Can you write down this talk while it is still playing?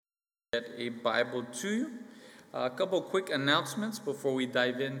Get a Bible to you. A couple quick announcements before we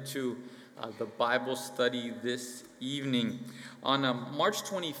dive into the Bible study this evening. On March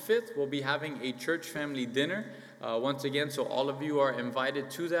 25th, we'll be having a church family dinner. Once again, so all of you are invited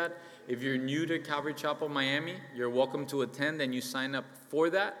to that. If you're new to Calvary Chapel Miami, you're welcome to attend, and you sign up for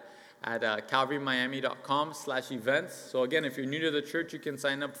that at calvarymiami.com/events. So again, if you're new to the church, you can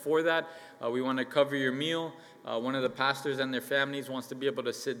sign up for that. We want to cover your meal. One of the pastors and their families wants to be able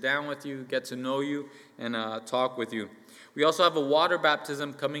to sit down with you, get to know you, and talk with you. We also have a water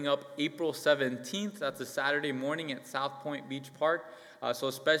baptism coming up April 17th. That's a Saturday morning at South Point Beach Park. So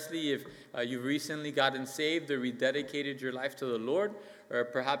especially if you've recently gotten saved or rededicated your life to the Lord, or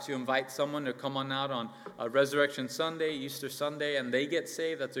perhaps you invite someone to come on out on Resurrection Sunday, Easter Sunday, and they get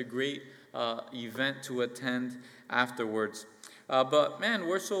saved, that's a great event to attend afterwards. But man,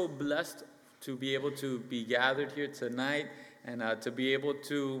 we're so blessed to be able to be gathered here tonight and to be able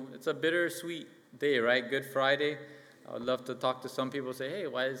to, it's a bittersweet day, right? Good Friday. I would love to talk to some people, say, hey,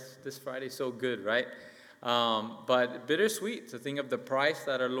 why is this Friday so good, right? But bittersweet to think of the price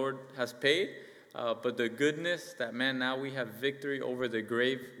that our Lord has paid, but the goodness that, man, now we have victory over the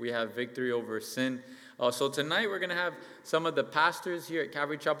grave. We have victory over sin. So tonight we're going to have some of the pastors here at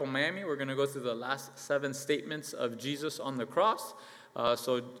Calvary Chapel Miami. We're going to go through the last 7 statements of Jesus on the cross.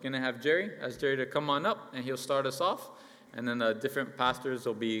 So going to have Jerry to come on up, and he'll start us off. And then the different pastors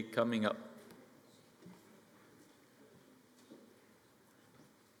will be coming up.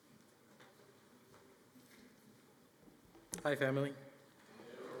 Hi, family.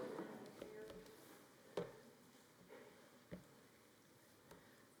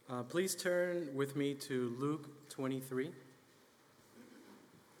 Please turn with me to Luke 23.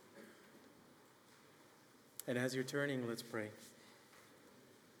 And as you're turning, let's pray.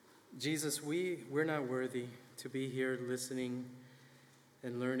 Jesus, we're not worthy to be here listening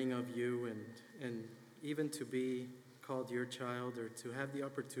and learning of you and even to be called your child or to have the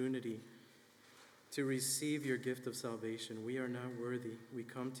opportunity to receive your gift of salvation. We are not worthy. We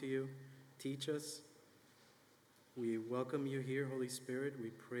come to you. Teach us. We welcome you here, Holy Spirit.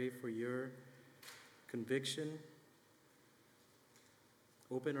 We pray for your conviction.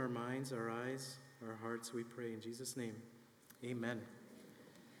 Open our minds, our eyes, our hearts, we pray in Jesus' name. Amen.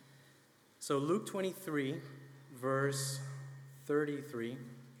 So Luke 23, verse 33,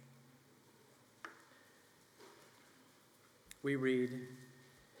 we read,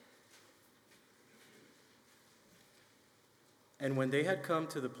 "And when they had come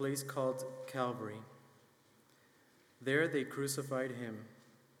to the place called Calvary, there they crucified him,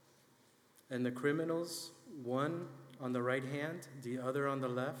 and the criminals, one on the right hand, the other on the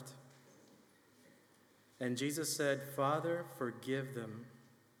left. And Jesus said, 'Father, forgive them,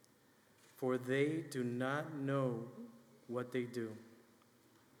 for they do not know what they do.'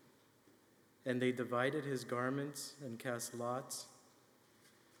 And they divided his garments and cast lots,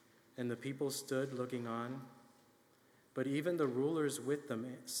 and the people stood looking on. But even the rulers with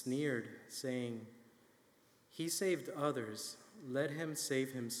them sneered, saying, 'He saved others, let him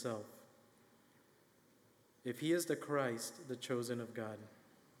save himself, if he is the Christ, the chosen of God.'"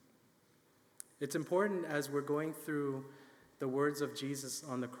 It's important as we're going through the words of Jesus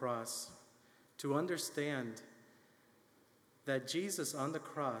on the cross to understand that Jesus on the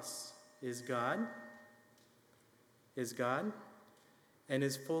cross is God, and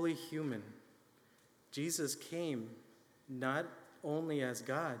is fully human. Jesus came not only as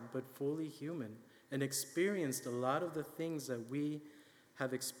God, but fully human, and experienced a lot of the things that we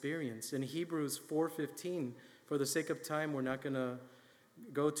have experienced. In Hebrews 4:15, for the sake of time, we're not going to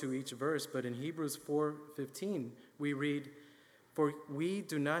go to each verse, but in Hebrews 4:15, we read, "For we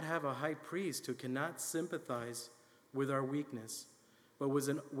do not have a high priest who cannot sympathize with our weakness, but was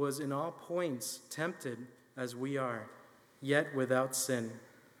in all points tempted as we are, yet without sin."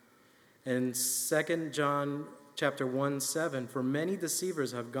 And 2 John chapter 1:7, "For many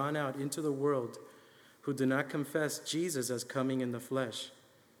deceivers have gone out into the world who do not confess Jesus as coming in the flesh."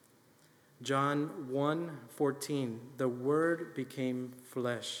 John 1:14, "The Word became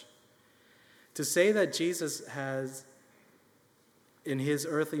flesh." To say that Jesus has, in his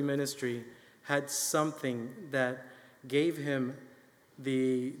earthly ministry, had something that gave him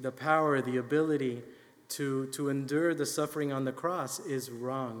the power, the ability to endure the suffering on the cross is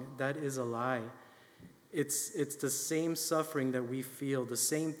wrong. That is a lie. It's the same suffering that we feel, the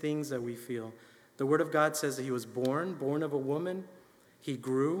same things that we feel. The Word of God says that he was born of a woman. He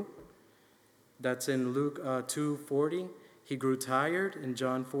grew. That's in Luke 2:40. He grew tired in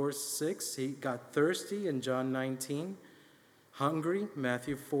John 4:6. He got thirsty in John 19. Hungry,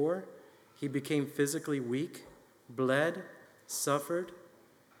 Matthew 4. He became physically weak, bled, suffered.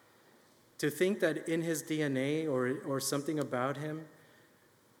 To think that in his DNA or something about him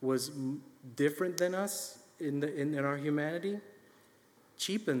was different than us in our humanity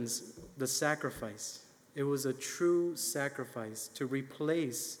cheapens the sacrifice. It was a true sacrifice to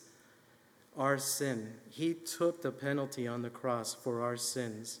replace our sin. He took the penalty on the cross for our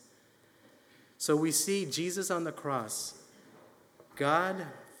sins. So we see Jesus on the cross, God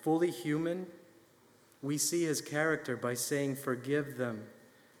fully human. We see his character by saying, "Forgive them.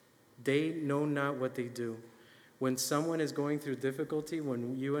 They know not what they do." When someone is going through difficulty,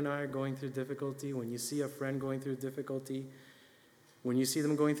 when you and I are going through difficulty, when you see a friend going through difficulty, when you see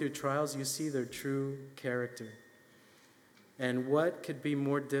them going through trials, you see their true character. And what could be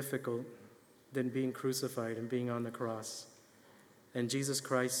more difficult than being crucified and being on the cross? And Jesus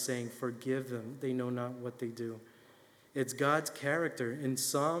Christ saying, "Forgive them, they know not what they do." It's God's character. In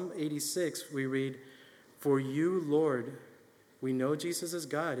Psalm 86, we read, "For you, Lord," we know Jesus is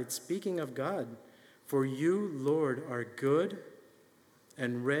God. It's speaking of God. "For you, Lord, are good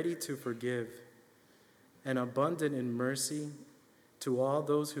and ready to forgive, and abundant in mercy to all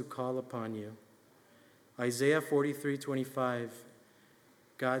those who call upon you." Isaiah 43:25,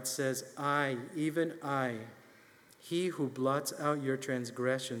 God says, "I, even I, he who blots out your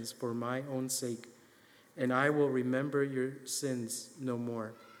transgressions for my own sake, and I will remember your sins no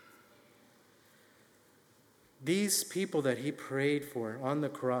more." These people that he prayed for on the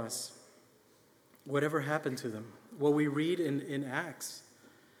cross, whatever happened to them? Well, we read in Acts,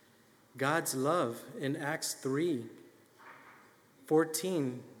 God's love in Acts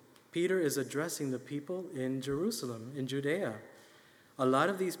 3:14, Peter is addressing the people in Jerusalem, in Judea. A lot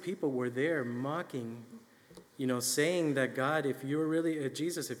of these people were there mocking, saying that God, if you're really,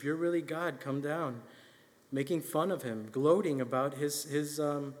 Jesus, if you're really God, come down, making fun of him, gloating about his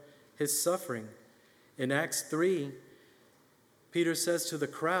suffering. In Acts 3, Peter says to the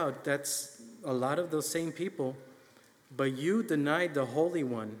crowd, that's a lot of those same people, "But you denied the Holy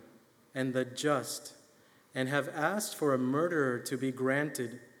One and the just, and have asked for a murderer to be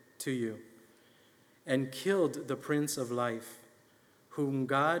granted to you, and killed the Prince of Life, whom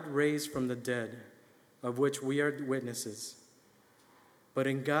God raised from the dead, of which we are witnesses." But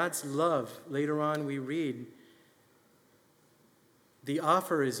in God's love, later on we read, the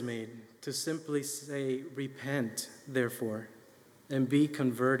offer is made to simply say, "Repent, therefore, and be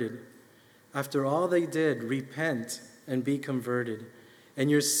converted." After all they did, repent and be converted,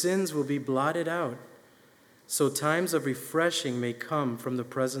 and your sins will be blotted out, so times of refreshing may come from the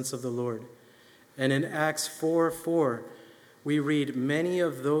presence of the Lord. And in Acts 4:4, we read, "Many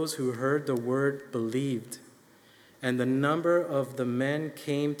of those who heard the word believed, and the number of the men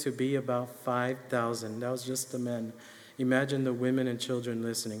came to be about 5,000. That was just the men. Imagine the women and children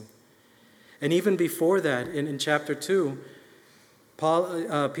listening. And even before that, in chapter 2,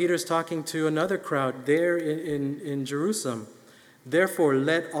 Peter's talking to another crowd there in Jerusalem. "Therefore,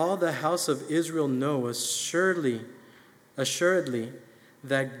 let all the house of Israel know assuredly,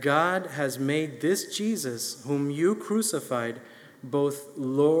 that God has made this Jesus, whom you crucified, both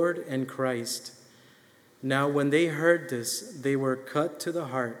Lord and Christ." Now, when they heard this, they were cut to the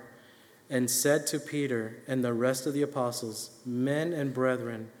heart and said to Peter and the rest of the apostles, "Men and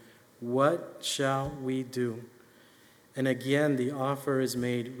brethren, what shall we do?" And again, the offer is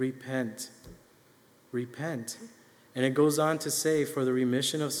made, "Repent, repent." And it goes on to say, "For the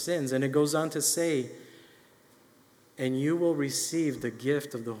remission of sins." And it goes on to say, "And you will receive the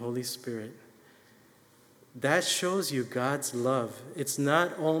gift of the Holy Spirit." That shows you God's love. It's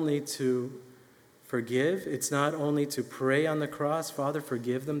not only to forgive. It's not only to pray on the cross, "Father,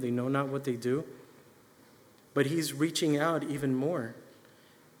 forgive them. They know not what they do." But he's reaching out even more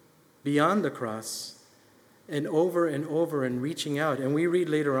beyond the cross and over and reaching out. And we read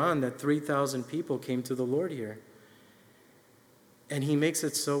later on that 3,000 people came to the Lord here. And he makes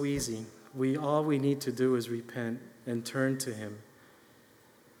it so easy. All we need to do is repent and turn to him.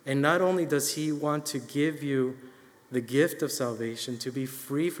 And not only does he want to give you the gift of salvation, to be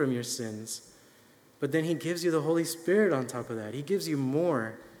free from your sins, but then he gives you the Holy Spirit on top of that. He gives you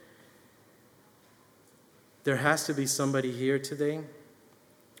more. There has to be somebody here today,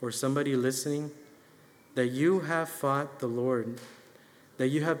 or somebody listening, that you have fought the Lord, that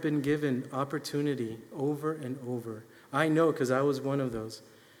you have been given opportunity over and over. I know, because I was one of those.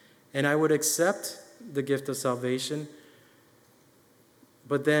 And I would accept the gift of salvation,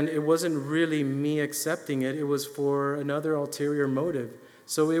 but then it wasn't really me accepting it. It was for another ulterior motive.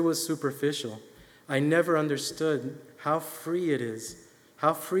 So it was superficial. I never understood how free it is,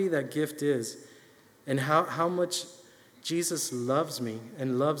 how free that gift is, and how much Jesus loves me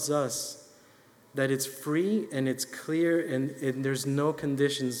and loves us. that it's free and it's clear and there's no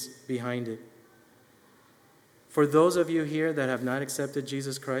conditions behind it. For those of you here that have not accepted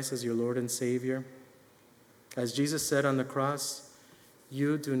Jesus Christ as your Lord and Savior, as Jesus said on the cross,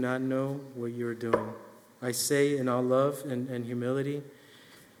 you do not know what you're doing. I say in all love and humility,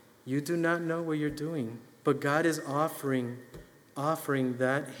 you do not know what you're doing. But God is offering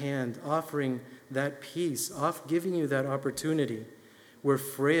that hand, offering that peace, giving you that opportunity. We're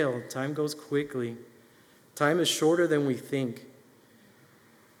frail. Time goes quickly. Time is shorter than we think.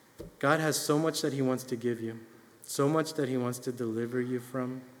 God has so much that he wants to give you, so much that he wants to deliver you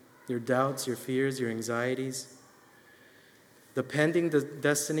from, your doubts, your fears, your anxieties. The pending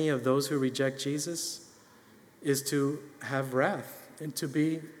destiny of those who reject Jesus is to have wrath and to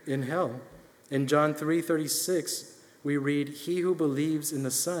be in hell. In John 3:36, we read, "He who believes in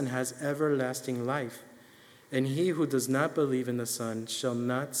the Son has everlasting life, and he who does not believe in the Son shall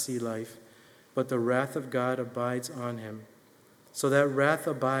not see life, but the wrath of God abides on him." So that wrath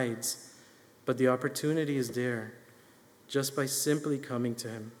abides, but the opportunity is there just by simply coming to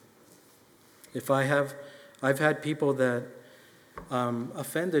him. I've had people that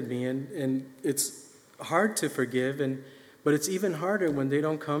offended me, and it's hard to forgive, but it's even harder when they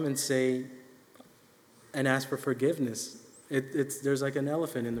don't come and say and ask for forgiveness. There's like an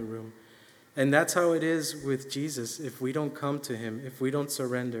elephant in the room. And that's how it is with Jesus if we don't come to him, if we don't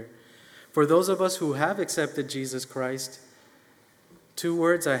surrender. For those of us who have accepted Jesus Christ, 2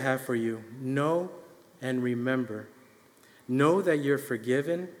 words I have for you: know and remember. Know that you're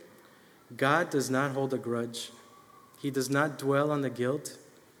forgiven. God does not hold a grudge. He does not dwell on the guilt.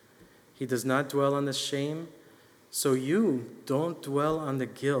 He does not dwell on the shame. So you don't dwell on the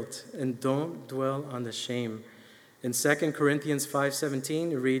guilt and don't dwell on the shame. In 2 Corinthians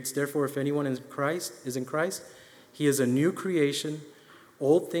 5:17, it reads, "Therefore, if anyone is in Christ, he is a new creation.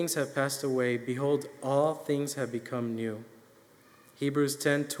 Old things have passed away. Behold, all things have become new." Hebrews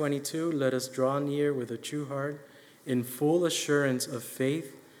 10:22, "Let us draw near with a true heart in full assurance of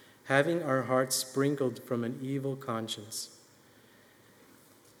faith, having our hearts sprinkled from an evil conscience."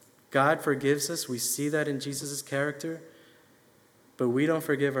 God forgives us. We see that in Jesus' character. But we don't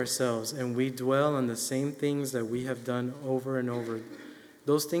forgive ourselves, and we dwell on the same things that we have done over and over.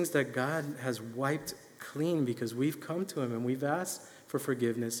 Those things that God has wiped clean because we've come to him and we've asked for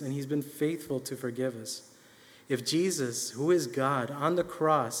forgiveness, and he's been faithful to forgive us. If Jesus, who is God, on the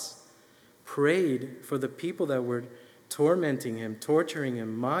cross prayed for the people that were tormenting him, torturing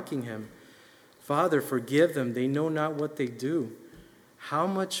him, mocking him, "Father, forgive them. They know not what they do," how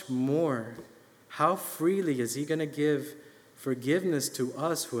much more, how freely is he going to give forgiveness to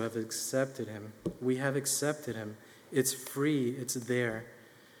us who have accepted him? We have accepted him. It's free. It's there.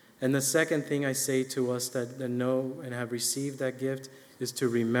 And the second thing I say to us that know and have received that gift is to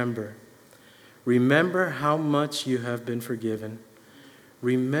remember. Remember how much you have been forgiven.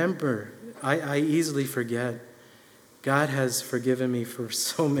 Remember. I easily forget. God has forgiven me for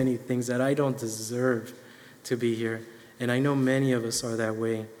so many things that I don't deserve to be here. And I know many of us are that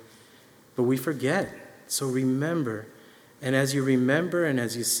way. But we forget. So remember. And as you remember and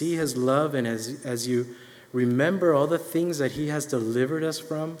as you see his love and as you remember all the things that he has delivered us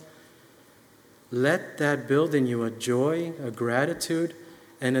from, let that build in you a joy, a gratitude,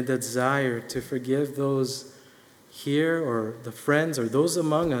 and a desire to forgive those here or the friends or those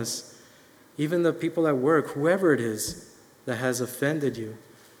among us, even the people at work, whoever it is that has offended you.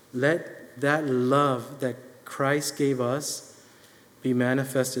 Let that love that Christ gave us be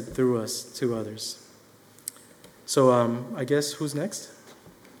manifested through us to others. So I guess who's next?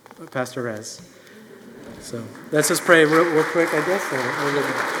 Pastor Raz. So let's just pray real quick, I guess.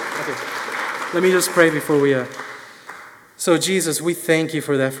 Okay. Let me just pray before we... So Jesus, we thank you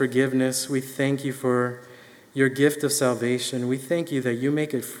for that forgiveness. We thank you for your gift of salvation. We thank you that you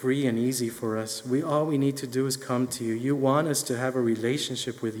make it free and easy for us. All we need to do is come to you. You want us to have a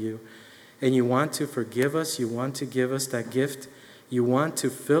relationship with you. And you want to forgive us. You want to give us that gift. You want to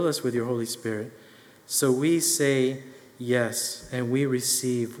fill us with your Holy Spirit. So we say yes, and we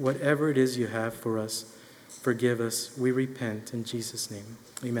receive whatever it is you have for us. Forgive us. We repent in Jesus' name.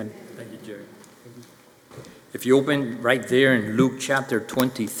 Amen. Thank you, Jerry. If you open right there in Luke chapter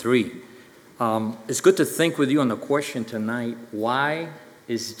 23, it's good to think with you on the question tonight, why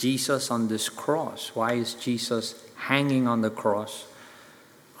is Jesus on this cross? Why is Jesus hanging on the cross?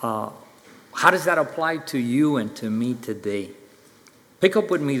 How does that apply to you and to me today? Pick up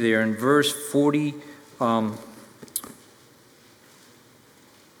with me there in verse 39.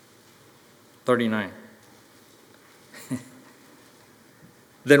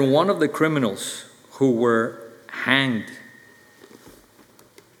 Then one of the criminals who were hanged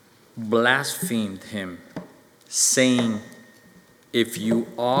blasphemed him, saying, "If you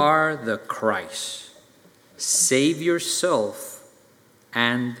are the Christ, save yourself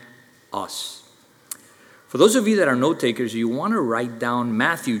and us." For those of you that are note takers, you want to write down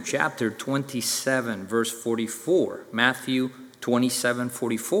Matthew chapter 27, verse 44. Matthew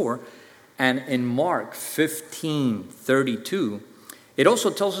 27:44. And in Mark 15:32, it also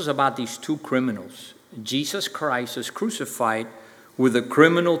tells us about these two criminals. Jesus Christ is crucified with a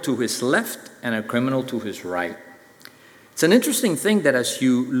criminal to his left and a criminal to his right. It's an interesting thing that as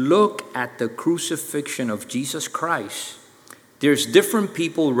you look at the crucifixion of Jesus Christ, there's different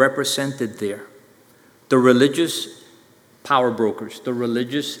people represented there. The religious power brokers, the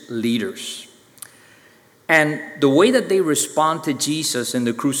religious leaders. And the way that they respond to Jesus in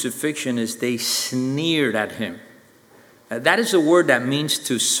the crucifixion is they sneered at him. That is a word that means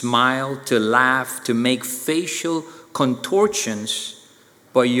to smile, to laugh, to make facial contortions,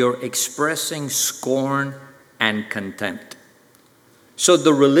 but you're expressing scorn and contempt. So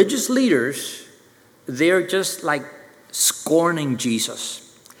the religious leaders, they're just like scorning Jesus.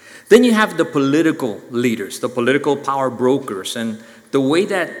 Then you have the political leaders, the political power brokers, and the way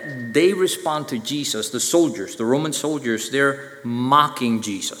that they respond to Jesus, the soldiers, the Roman soldiers, they're mocking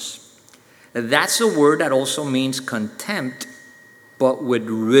Jesus. That's a word that also means contempt, but with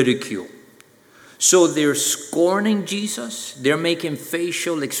ridicule. So they're scorning Jesus, they're making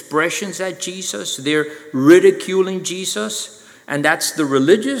facial expressions at Jesus, they're ridiculing Jesus, and that's the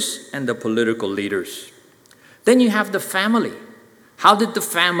religious and the political leaders. Then you have the family. How did the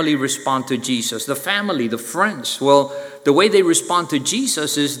family respond to Jesus? The family, the friends. Well, the way they respond to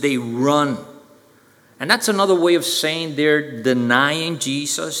Jesus is they run. And that's another way of saying they're denying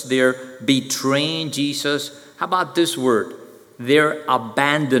Jesus, they're betraying Jesus. How about this word? They're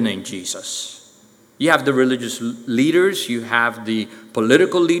abandoning Jesus. You have the religious leaders, you have the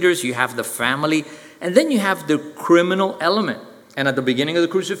political leaders, you have the family, and then you have the criminal element. And at the beginning of the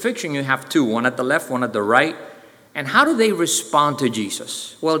crucifixion, you have two, one at the left, one at the right. And how do they respond to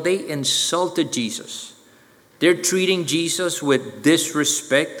Jesus? Well, they insulted Jesus. They're treating Jesus with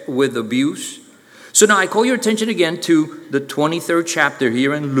disrespect, with abuse. So now I call your attention again to the 23rd chapter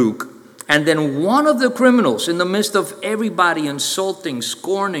here in Luke. And then one of the criminals, in the midst of everybody insulting,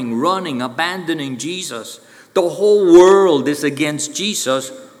 scorning, running, abandoning Jesus, the whole world is against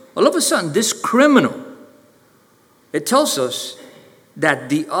Jesus. All of a sudden, this criminal, it tells us that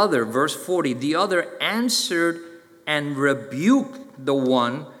the other, verse 40, the other answered and rebuked the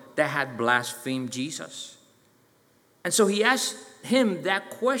one that had blasphemed Jesus. And so he asked him that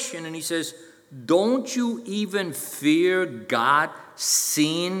question, and he says, "Don't you even fear God,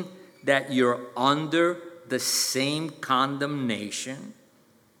 seeing that you're under the same condemnation?"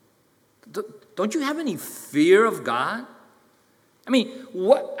 Don't you have any fear of God? I mean,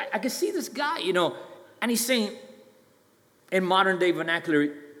 what I can see this guy, and he's saying in modern day vernacular,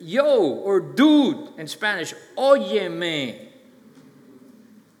 yo, or dude in Spanish, óyeme,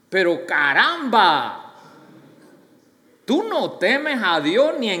 pero caramba, tú no temes a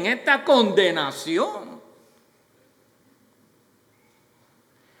Dios ni en esta condenación.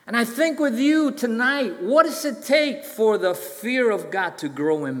 And I think with you tonight, what does it take for the fear of God to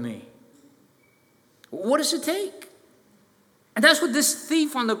grow in me? What does it take? And that's what this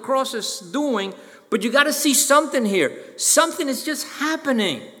thief on the cross is doing. But you got to see something here. Something is just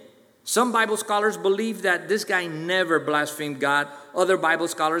happening. Some Bible scholars believe that this guy never blasphemed God. Other Bible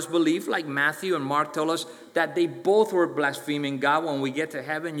scholars believe, like Matthew and Mark tell us, that they both were blaspheming God. When we get to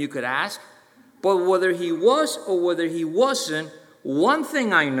heaven, you could ask. But whether he was or whether he wasn't, one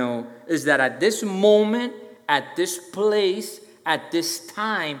thing I know is that at this moment, at this place, at this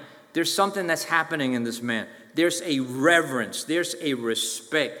time, there's something that's happening in this man. There's a reverence. There's a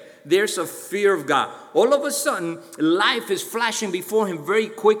respect. There's a fear of God. All of a sudden, life is flashing before him very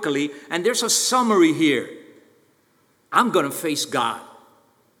quickly, and there's a summary here. I'm going to face God.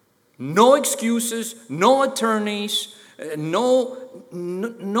 No excuses, no attorneys,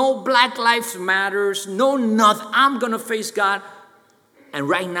 no Black Lives Matters, no nothing. I'm going to face God, and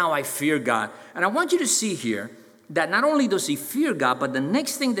right now I fear God. And I want you to see here that not only does he fear God, but the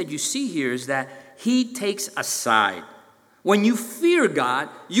next thing that you see here is that he takes a side. When you fear God,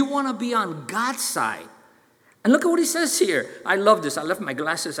 you want to be on God's side. And look at what he says here. I love this. I left my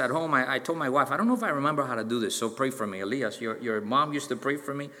glasses at home. I told my wife, I don't know if I remember how to do this, so pray for me. Elias, your mom used to pray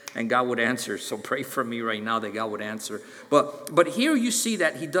for me, and God would answer. So pray for me right now that God would answer. But here you see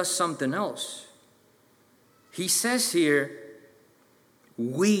that he does something else. He says here,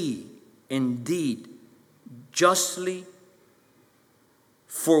 we indeed justly,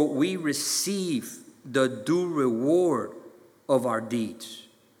 for we receive the due reward of our deeds.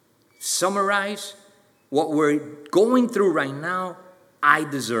 summarize what we're going through right now, I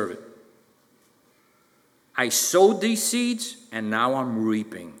deserve it. I sowed these seeds, and now I'm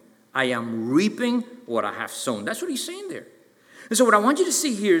reaping. I am reaping what I have sown. That's what he's saying there. And so what I want you to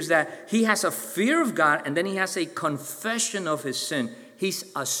see here is that he has a fear of God, and then he has a confession of his sin. He's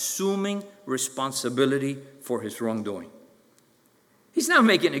assuming responsibility for his wrongdoing. He's not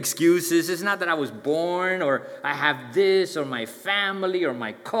making excuses. It's not that I was born, or I have this, or my family, or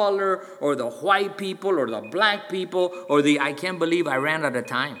my color, or the white people, or the black people, or the I can't believe I ran out of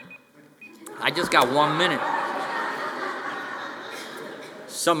time. I just got 1 minute.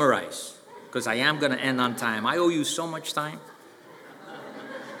 Summarize, because I am going to end on time. I owe you so much time.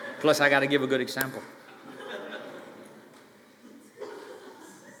 Plus, I got to give a good example.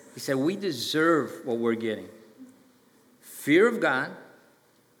 He said, we deserve what we're getting. Fear of God.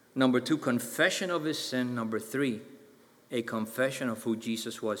 Number 2, confession of his sin. Number 3, a confession of who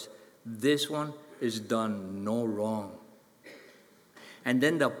Jesus was. This one is done no wrong. And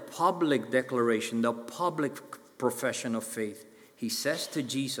then the public declaration, the public profession of faith. He says to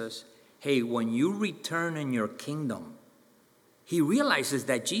Jesus, hey, when you return in your kingdom, he realizes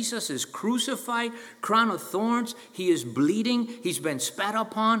that Jesus is crucified, crown of thorns. He is bleeding. He's been spat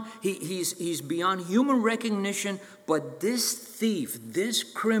upon. He's beyond human recognition. But this thief, this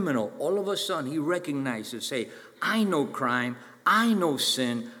criminal, all of a sudden he recognizes, hey, I know crime. I know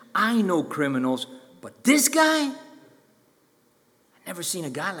sin. I know criminals. But this guy, I've never seen a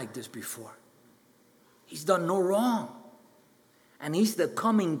guy like this before. He's done no wrong. And he's the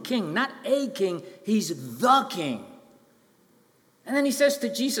coming king. Not a king, he's the king. And then he says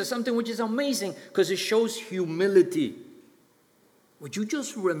to Jesus something which is amazing because it shows humility. Would you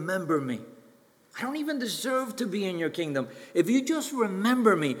just remember me? I don't even deserve to be in your kingdom. If you just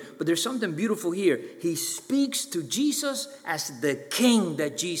remember me. But there's something beautiful here. He speaks to Jesus as the king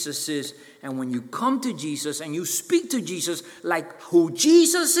that Jesus is. And when you come to Jesus and you speak to Jesus like who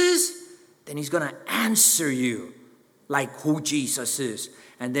Jesus is, then he's going to answer you like who Jesus is.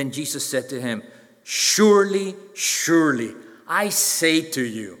 And then Jesus said to him, surely, surely, I say to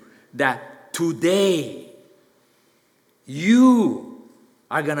you that today you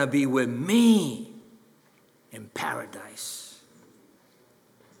are going to be with me in paradise.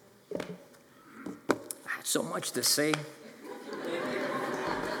 I had so much to say.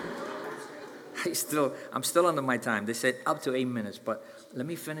 I'm still under my time. They said up to 8 minutes, but let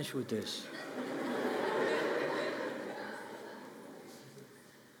me finish with this.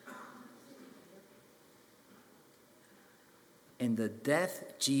 In the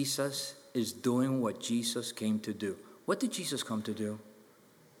death, Jesus is doing what Jesus came to do. What did Jesus come to do?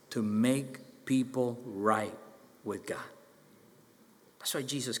 To make people right with God. That's why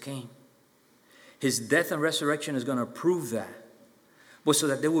Jesus came. His death and resurrection is going to prove that. But so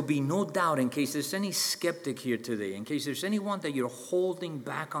that there will be no doubt, in case there's any skeptic here today, in case there's anyone that you're holding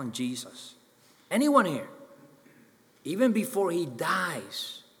back on Jesus, anyone here, even before he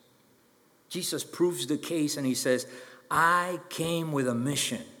dies, Jesus proves the case and he says, I came with a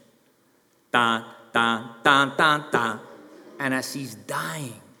mission. Da, da, da, da, da. And as he's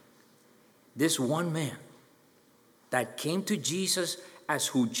dying, this one man that came to Jesus as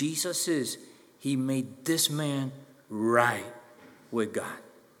who Jesus is, he made this man right with God.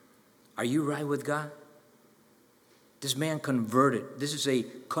 Are you right with God? This man converted. This is a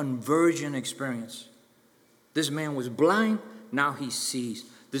conversion experience. This man was blind, now he sees.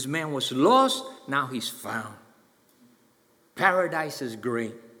 This man was lost, now he's found. Paradise is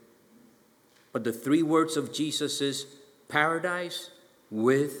great. But the 3 words of Jesus is paradise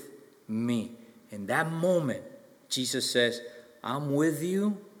with me. In that moment, Jesus says, I'm with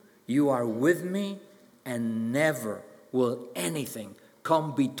you, you are with me, and never will anything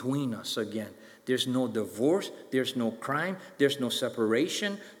come between us again. There's no divorce, there's no crime, there's no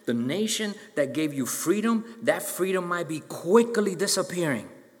separation. The nation that gave you freedom, that freedom might be quickly disappearing.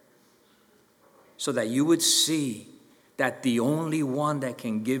 So that you would see that the only one that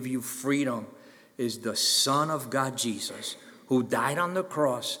can give you freedom is the Son of God, Jesus, who died on the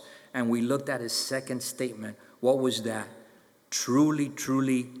cross. And we looked at his second statement. What was that? Truly,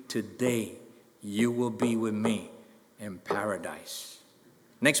 truly, today you will be with me in paradise.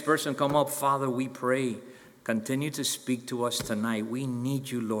 Next person come up. Father, we pray. Continue to speak to us tonight. We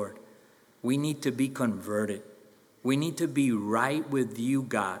need you, Lord. We need to be converted. We need to be right with you,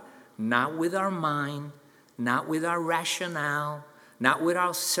 God. Not with our mind, not with our rationale, not with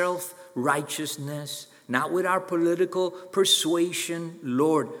our self-righteousness, not with our political persuasion.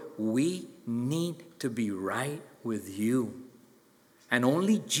 Lord, we need to be right with you. And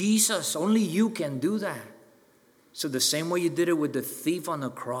only Jesus, only you can do that. So the same way you did it with the thief on the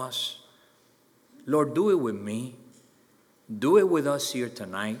cross, Lord, do it with me. Do it with us here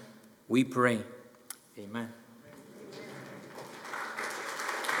tonight. We pray. Amen.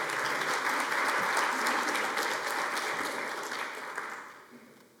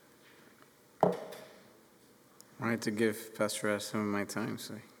 I wanted to give Pastor Raz some of my time,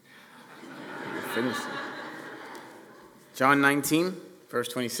 so I can finish it. John 19, verse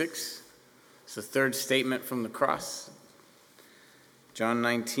 26. It's the third statement from the cross. John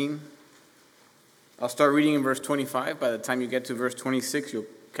 19. I'll start reading in verse 25. By the time you get to verse 26, you'll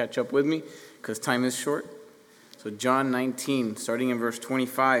catch up with me because time is short. So John 19, starting in verse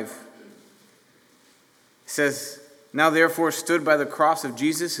 25. It says, "Now therefore stood by the cross of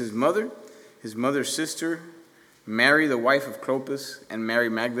Jesus his mother's sister, Mary, the wife of Clopas, and Mary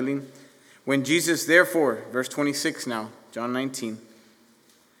Magdalene. When Jesus therefore," verse 26 now, John 19.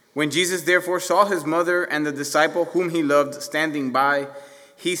 "When Jesus therefore saw his mother and the disciple whom he loved standing by,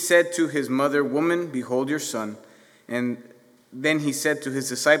 he said to his mother, 'Woman, behold your son.' And then he said to his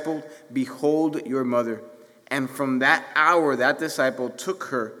disciple, 'Behold your mother.' And from that hour that disciple took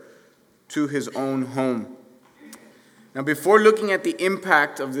her to his own home." Now, before looking at the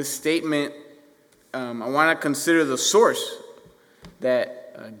impact of this statement, I want to consider the source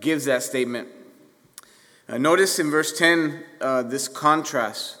that gives that statement. Notice in verse 10 this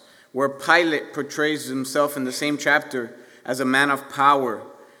contrast where Pilate portrays himself in the same chapter as a man of power,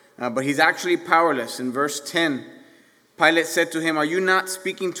 but he's actually powerless. In verse 10, Pilate said to him, "Are you not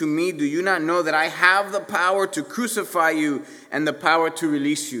speaking to me? Do you not know that I have the power to crucify you and the power to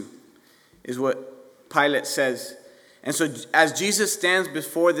release you?" Is what Pilate says. And so as Jesus stands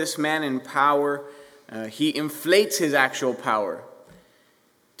before this man in power, he inflates his actual power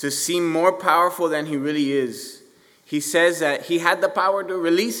to seem more powerful than he really is. He says that he had the power to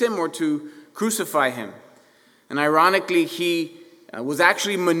release him or to crucify him. And ironically, he was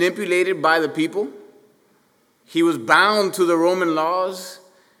actually manipulated by the people. He was bound to the Roman laws,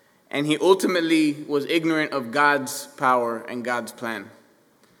 and he ultimately was ignorant of God's power and God's plan.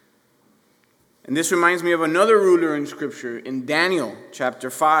 And this reminds me of another ruler in Scripture, in Daniel chapter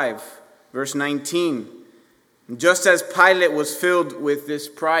 5, verse 19. Just as Pilate was filled with this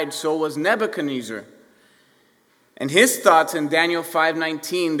pride, so was Nebuchadnezzar. And his thoughts in Daniel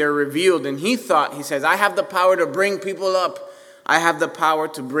 5:19, they're revealed. And he says, "I have the power to bring people up. I have the power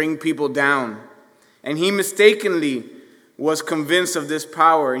to bring people down." And he mistakenly was convinced of this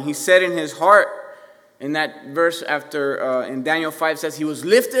power. And he said in his heart, in that verse after, in Daniel 5, says he was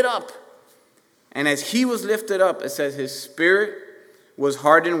lifted up. And as he was lifted up, it says his spirit was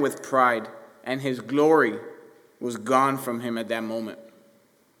hardened with pride, and his glory was gone from him at that moment.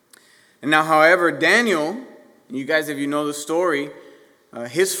 And now, however, Daniel, you guys, if you know the story,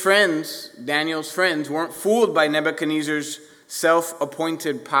 his friends, Daniel's friends, weren't fooled by Nebuchadnezzar's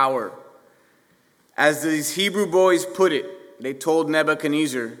self-appointed power. As these Hebrew boys put it, they told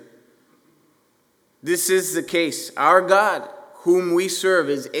Nebuchadnezzar, "This is the case. Our God, whom we serve,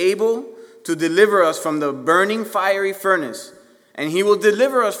 is able to deliver us from the burning fiery furnace, and he will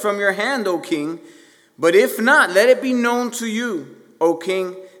deliver us from your hand, O king. But if not, let it be known to you, O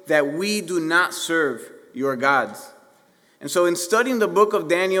king, that we do not serve your gods." And so in studying the book of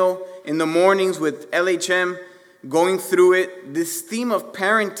Daniel in the mornings with LHM, going through it, this theme of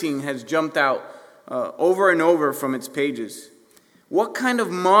parenting has jumped out over and over from its pages. What kind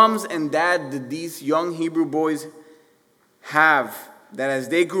of moms and dads did these young Hebrew boys have that as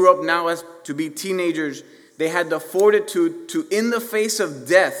they grew up now as to be teenagers, they had the fortitude to, in the face of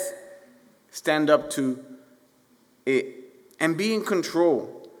death, stand up to it and be in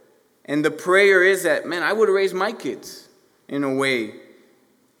control? And the prayer is that, man, I would raise my kids in a way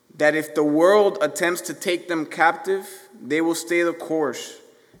that if the world attempts to take them captive, they will stay the course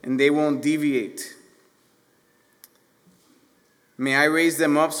and they won't deviate. May I raise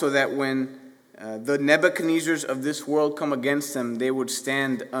them up so that when the Nebuchadnezzars of this world come against them, they would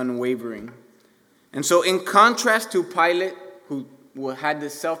stand unwavering. And so in contrast to Pilate, who had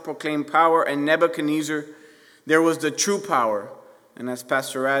this self-proclaimed power, and Nebuchadnezzar, there was the true power. And as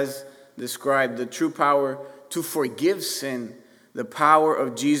Pastor Raz described, the true power to forgive sin, the power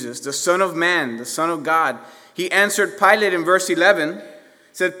of Jesus, the Son of Man, the Son of God. He answered Pilate in verse 11,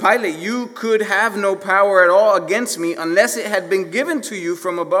 said, "Pilate, you could have no power at all against me unless it had been given to you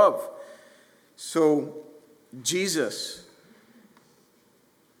from above." So Jesus,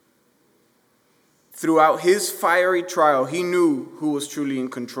 throughout his fiery trial, he knew who was truly in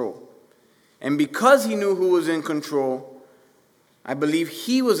control. And because he knew who was in control, I believe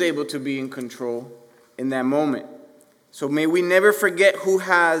he was able to be in control in that moment. So may we never forget who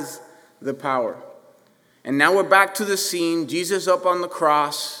has the power. And now we're back to the scene, Jesus up on the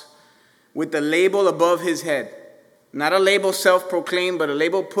cross with the label above his head. Not a label self-proclaimed, but a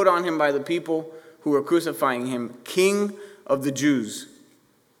label put on him by the people who were crucifying him, King of the Jews.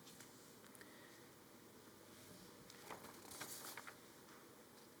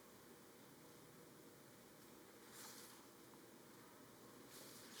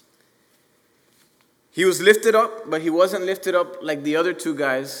 He was lifted up, but he wasn't lifted up like the other two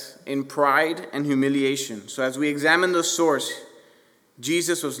guys in pride and humiliation. So as we examine the source,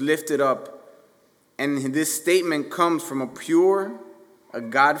 Jesus was lifted up. And this statement comes from a pure, a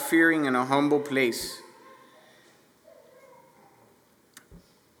God-fearing, and a humble place.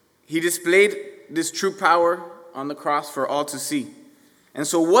 He displayed this true power on the cross for all to see. And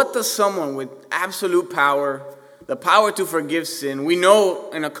so what does someone with absolute power, the power to forgive sin, we know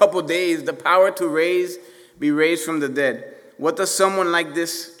in a couple days, the power to be raised from the dead. What does someone like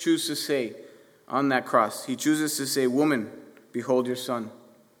this choose to say on that cross? He chooses to say, "Woman, behold your son."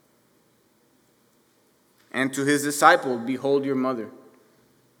 And to his disciple, "Behold your mother."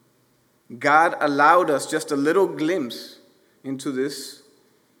 God allowed us just a little glimpse into this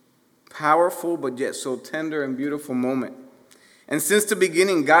powerful but yet so tender and beautiful moment. And since the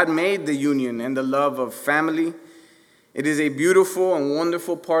beginning, God made the union and the love of family. It is a beautiful and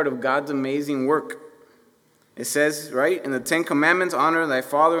wonderful part of God's amazing work. It says, right, in the 10 Commandments, honor thy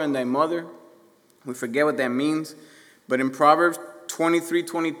father and thy mother. We forget what that means. But in Proverbs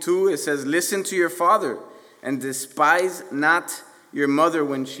 23:22, it says, listen to your father and despise not your mother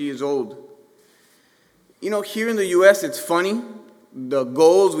when she is old. You know, here in the U.S., it's funny, the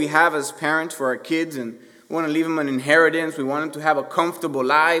goals we have as parents for our kids, and we want to leave them an inheritance. We want them to have a comfortable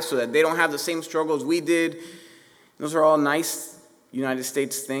life so that they don't have the same struggles we did. Those are all nice United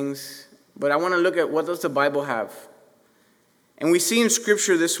States things. But I want to look at what does the Bible have. And we see in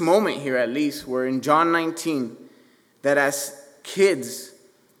Scripture this moment here at least, where in John 19, that as kids,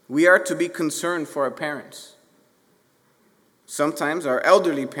 we are to be concerned for our parents. Sometimes our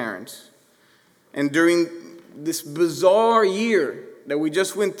elderly parents. And during this bizarre year that we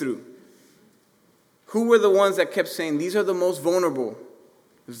just went through, who were the ones that kept saying, these are the most vulnerable?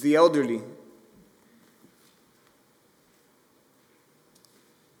 It was the elderly.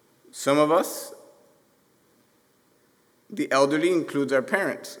 Some of us, the elderly includes our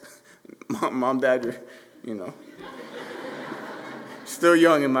parents. Mom, dad, you know, still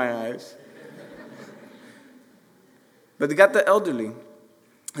young in my eyes. But they got the elderly.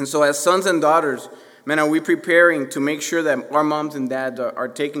 And so as sons and daughters, man, are we preparing to make sure that our moms and dads are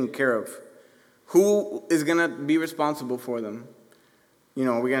taken care of? Who is going to be responsible for them? You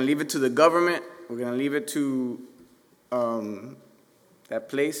know, we're going to leave it to the government. We're going to leave it to that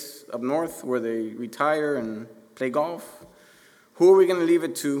place up north where they retire and play golf. Who are we going to leave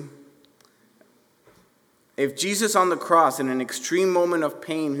it to? If Jesus on the cross, in an extreme moment of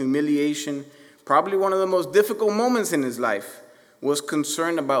pain, humiliation, probably one of the most difficult moments in his life, was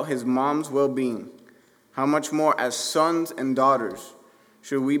concerned about his mom's well-being, how much more as sons and daughters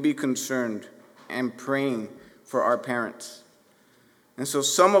should we be concerned and praying for our parents? And so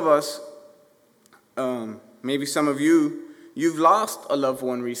some of us, maybe some of you, you've lost a loved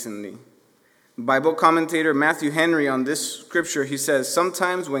one recently. Bible commentator Matthew Henry on this scripture, he says,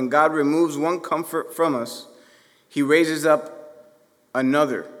 sometimes when God removes one comfort from us, he raises up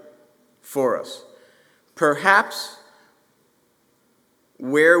another for us. Perhaps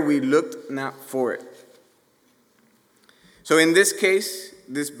where we looked not for it. So in this case,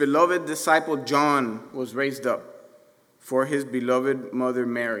 this beloved disciple John was raised up for his beloved mother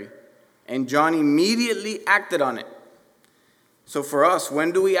Mary. And John immediately acted on it. So for us,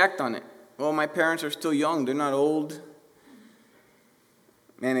 when do we act on it? Well, my parents are still young. They're not old.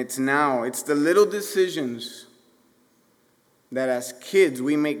 And it's now. It's the little decisions that as kids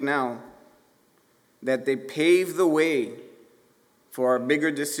we make now that they pave the way for our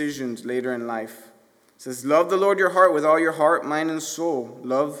bigger decisions later in life. It says, love the Lord your heart with all your heart, mind, and soul.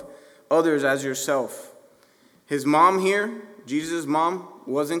 Love others as yourself. His mom here, Jesus' mom,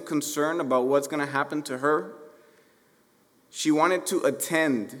 wasn't concerned about what's going to happen to her. She wanted to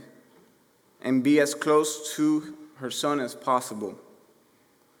attend and be as close to her son as possible.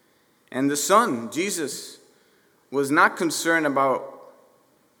 And the son, Jesus, was not concerned about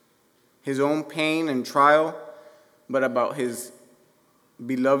his own pain and trial, but about his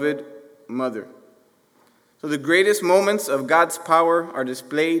beloved mother. So the greatest moments of God's power are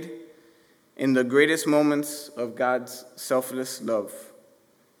displayed in the greatest moments of God's selfless love.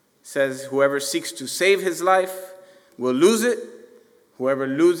 It says, whoever seeks to save his life will lose it. Whoever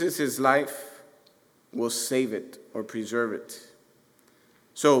loses his life will save it or preserve it.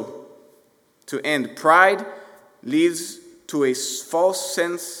 So, to end. Pride leads to a false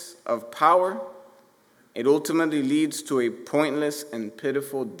sense of power. It ultimately leads to a pointless and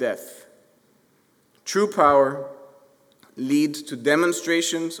pitiful death. True power leads to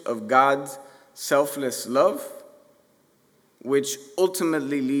demonstrations of God's selfless love, which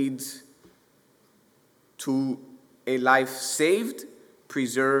ultimately leads to a life saved,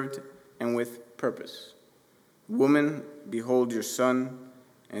 preserved, and with purpose. Woman, behold your son,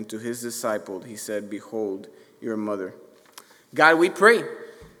 and to his disciple he said, behold your mother. God, we pray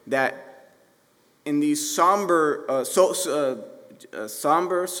that in these sober,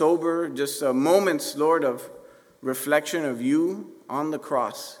 just moments, Lord, of reflection of you on the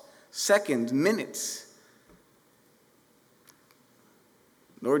cross, seconds, minutes,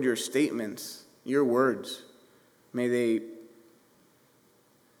 Lord, your statements, your words, may they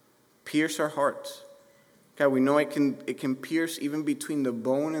pierce our hearts. God, we know it can pierce even between the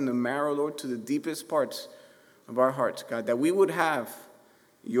bone and the marrow, Lord, to the deepest parts of our hearts, God, that we would have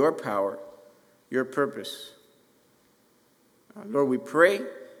your power, your purpose. Lord, we pray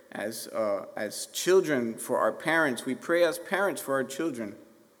as children for our parents. We pray as parents for our children.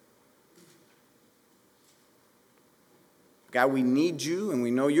 God, we need you, and we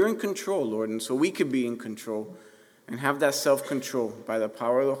know you're in control, Lord, and so we could be in control and have that self-control by the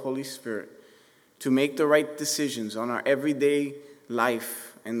power of the Holy Spirit to make the right decisions on our everyday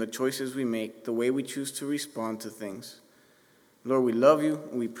life and the choices we make, the way we choose to respond to things. Lord, we love you,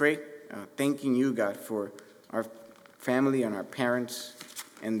 and we pray, thanking you, God, for our family and our parents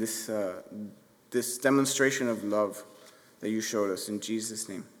and this demonstration of love that you showed us. In Jesus'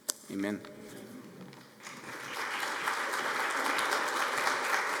 name, amen.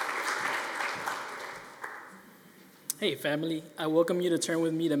 Hey family, I welcome you to turn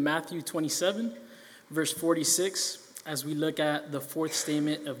with me to Matthew 27, verse 46, as we look at the fourth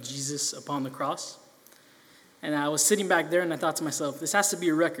statement of Jesus upon the cross. And I was sitting back there and I thought to myself, this has to be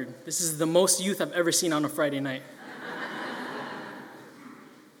a record. This is the most youth I've ever seen on a Friday night.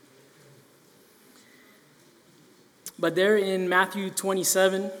 But there in Matthew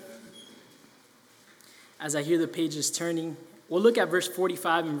 27, as I hear the pages turning, we'll look at verse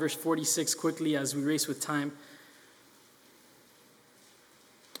 45 and verse 46 quickly as we race with time.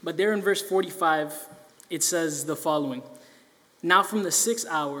 But there in verse 45, it says the following. Now from the 6th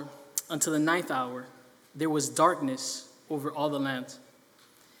hour until the 9th hour, there was darkness over all the land.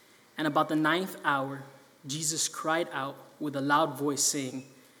 And about the 9th hour, Jesus cried out with a loud voice, saying,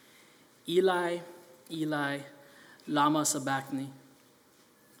 Eli, Eli, lama sabachthani.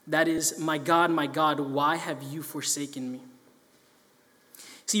 That is, my God, why have you forsaken me?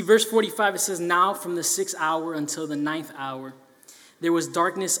 See, verse 45, it says, now from the 6th hour until the 9th hour, there was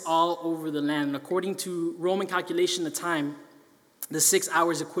darkness all over the land. And according to Roman calculation of time, the 6th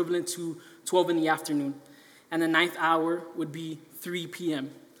hour is equivalent to 12 in the afternoon. And the 9th hour would be 3 p.m.,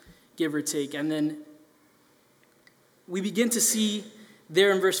 give or take. And then we begin to see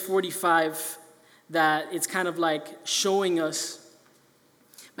there in verse 45 that it's kind of like showing us,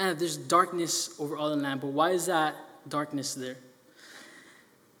 man, there's darkness over all the land. But why is that darkness there?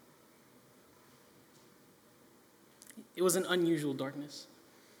 It was an unusual darkness.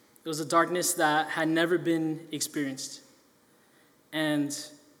 It was a darkness that had never been experienced. And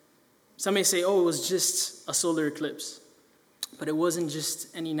some may say, oh, it was just a solar eclipse. But it wasn't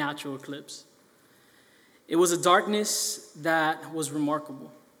just any natural eclipse. It was a darkness that was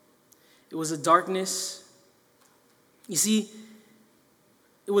remarkable. It was a darkness, you see,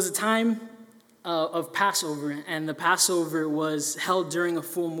 it was a time of Passover, and the Passover was held during a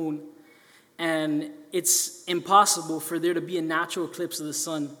full moon. And it's impossible for there to be a natural eclipse of the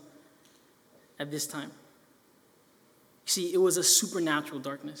sun at this time. You see, it was a supernatural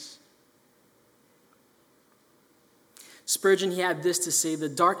darkness. Spurgeon, he had this to say, the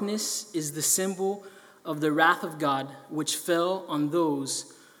darkness is the symbol of the wrath of God, which fell on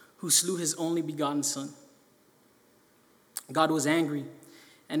those who slew his only begotten Son. God was angry,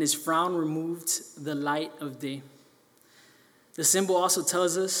 and his frown removed the light of day. The symbol also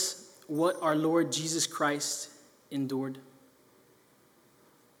tells us what our Lord Jesus Christ endured.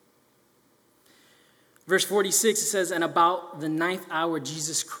 Verse 46, it says, and about the 9th hour,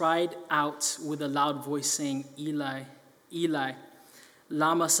 Jesus cried out with a loud voice, saying, Eli, Eli,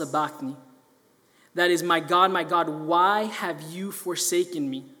 lama sabachthani. That is, my God, why have you forsaken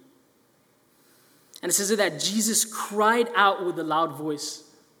me? And it says that Jesus cried out with a loud voice.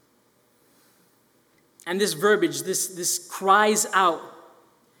 And this verbiage, this cries out,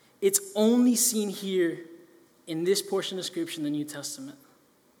 it's only seen here in this portion of Scripture in the New Testament.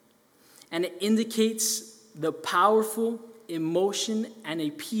 And it indicates the powerful emotion and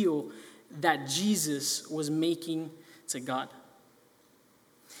appeal that Jesus was making to God.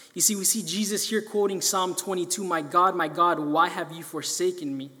 You see, we see Jesus here quoting Psalm 22, my God, why have you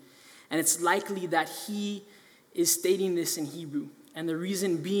forsaken me?" And it's likely that he is stating this in Hebrew. And the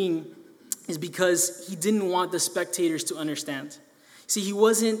reason being is because he didn't want the spectators to understand. See, he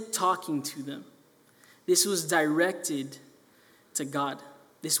wasn't talking to them. This was directed to God.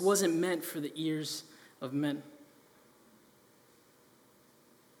 This wasn't meant for the ears of men.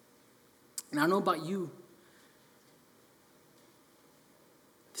 And I don't know about you,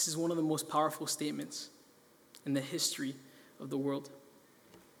 this is one of the most powerful statements in the history of the world.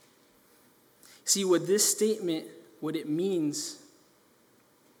 See, what this statement, what it means,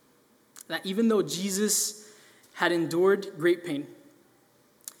 that even though Jesus had endured great pain,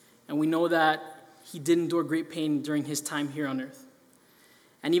 and we know that he did endure great pain during his time here on earth,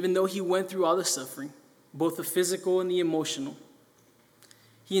 and even though he went through all the suffering, both the physical and the emotional,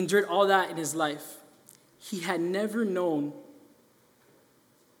 he endured all that in his life, he had never known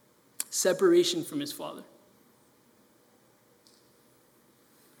separation from his Father.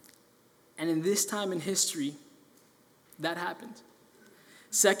 And in this time in history, that happened.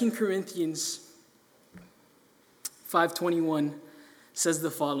 2 Corinthians 5:21 says the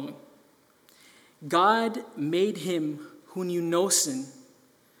following: God made him who knew no sin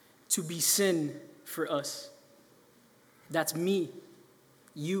to be sin for us. That's me,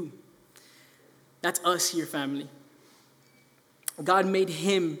 you. That's us here, family. God made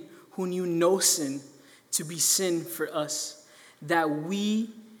him who knew no sin to be sin for us, that we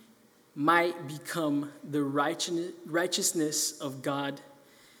might become the righteousness of God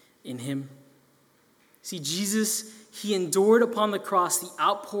in him. See, Jesus, he endured upon the cross the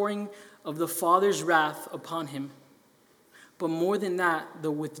outpouring of the Father's wrath upon him. But more than that,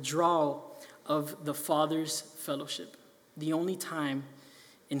 the withdrawal of the Father's fellowship, the only time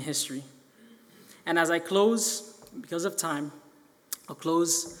in history. And as I close, because of time, I'll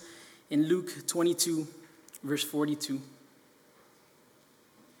close in Luke 22, verse 42.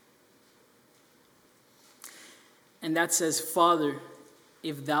 And that says, Father,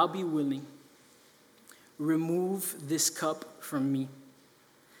 if thou be willing, remove this cup from me.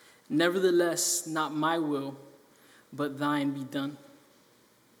 Nevertheless, not my will, but thine be done.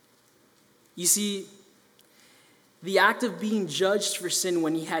 You see, the act of being judged for sin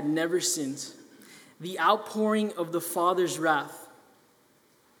when he had never sinned, the outpouring of the Father's wrath,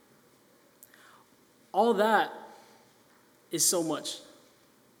 all that is so much.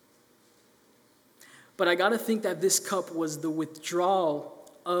 But I got to think that this cup was the withdrawal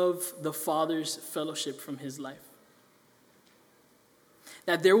of the Father's fellowship from his life.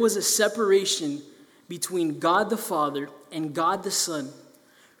 That there was a separation between God the Father and God the Son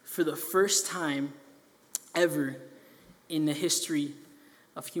for the first time ever in the history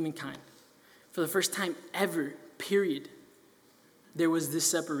of humankind. For the first time ever, period, there was this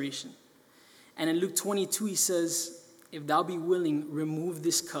separation. And in Luke 22, he says, if thou be willing, remove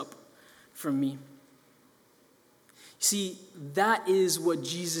this cup from me. See, that is what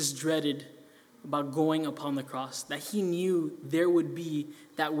Jesus dreaded about going upon the cross, that he knew there would be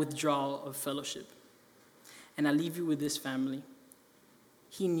that withdrawal of fellowship. And I leave you with this, family.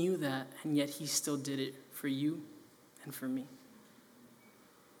 He knew that, and yet he still did it for you and for me.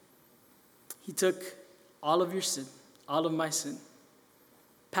 He took all of your sin, all of my sin,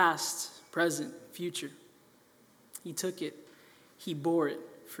 past, present, future. He took it. He bore it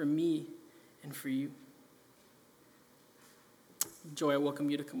for me and for you. Joy, I welcome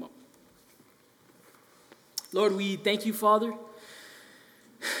you to come up. Lord, we thank you, Father,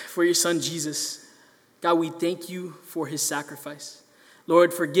 for your Son, Jesus. God, we thank you for his sacrifice.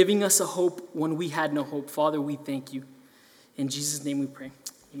 Lord, for giving us a hope when we had no hope. Father, we thank you. In Jesus' name we pray.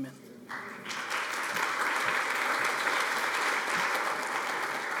 Amen.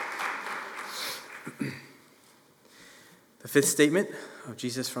 The fifth statement of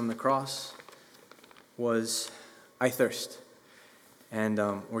Jesus from the cross was, I thirst. And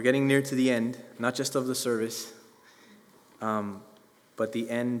we're getting near to the end, not just of the service, but the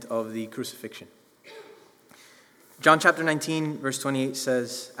end of the crucifixion. John chapter 19, verse 28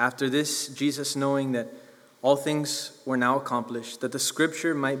 says, after this, Jesus, knowing that all things were now accomplished, that the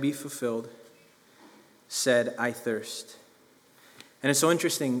scripture might be fulfilled, said, I thirst. And it's so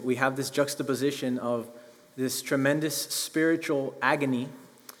interesting, we have this juxtaposition of this tremendous spiritual agony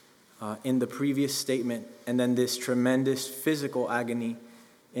in the previous statement, and then this tremendous physical agony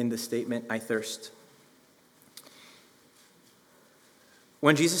in the statement, I thirst.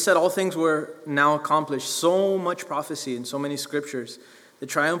 When Jesus said all things were now accomplished, so much prophecy in so many scriptures, the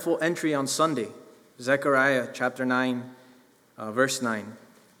triumphal entry on Sunday, Zechariah chapter 9, verse 9,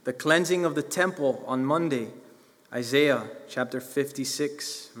 The cleansing of the temple on Monday, Isaiah chapter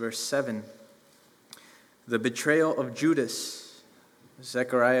 56, verse 7. The betrayal of Judas,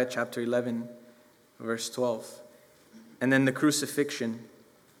 Zechariah chapter 11, verse 12. And then the crucifixion.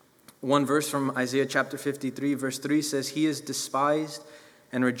 One verse from Isaiah chapter 53, verse 3 says, He is despised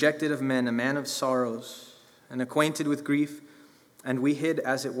and rejected of men, a man of sorrows, and acquainted with grief, and we hid,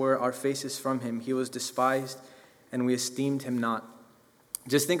 as it were, our faces from him. He was despised, and we esteemed him not.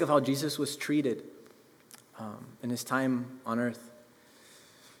 Just think of how Jesus was treated in his time on earth.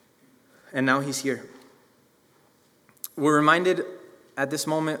 And now he's here. We're reminded at this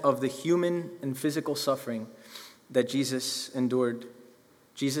moment of the human and physical suffering that Jesus endured.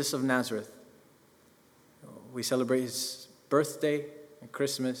 Jesus of Nazareth. We celebrate his birthday and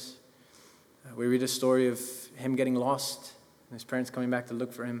Christmas. We read a story of him getting lost and his parents coming back to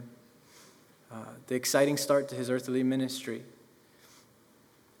look for him. The exciting start to his earthly ministry.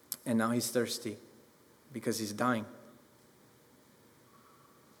 And now he's thirsty because he's dying.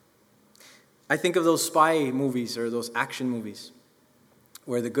 I think of those spy movies or those action movies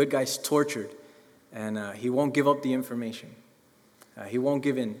where the good guy's tortured and he won't give up the information. He won't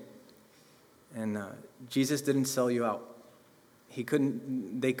give in. And Jesus didn't sell you out. They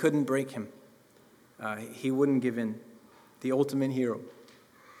couldn't break him. He wouldn't give in. The ultimate hero.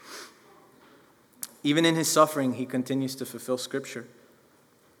 Even in his suffering, he continues to fulfill Scripture.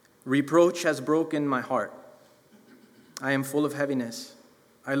 Reproach has broken my heart. I am full of heaviness.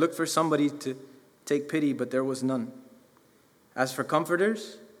 I looked for somebody to take pity, but there was none. As for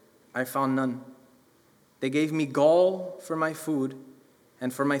comforters, I found none. They gave me gall for my food,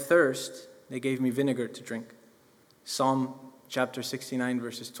 and for my thirst, they gave me vinegar to drink. Psalm chapter 69,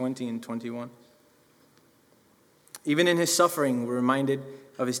 verses 20 and 21. Even in his suffering, we're reminded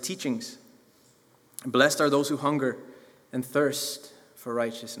of his teachings. Blessed are those who hunger and thirst for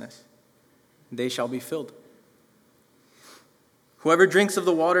righteousness. They shall be filled. Whoever drinks of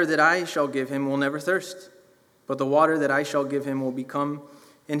the water that I shall give him will never thirst, but the water that I shall give him will become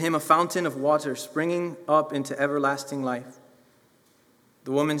in him a fountain of water springing up into everlasting life.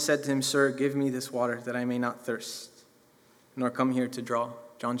 The woman said to him, Sir, give me this water that I may not thirst, nor come here to draw.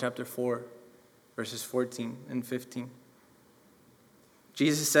 John chapter 4, verses 14 and 15.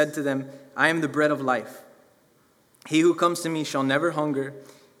 Jesus said to them, I am the bread of life. He who comes to me shall never hunger.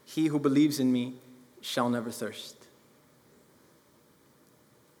 He who believes in me shall never thirst.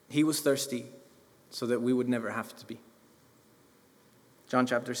 He was thirsty so that we would never have to be. John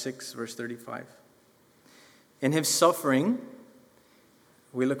chapter 6, verse 35. In his suffering,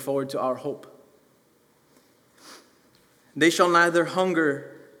 we look forward to our hope. They shall neither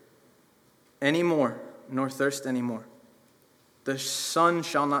hunger anymore, nor thirst anymore. The sun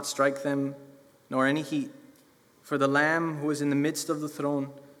shall not strike them, nor any heat. For the Lamb who is in the midst of the throne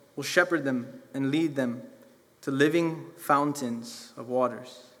will shepherd them and lead them to living fountains of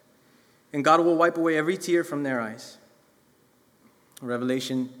waters. And God will wipe away every tear from their eyes.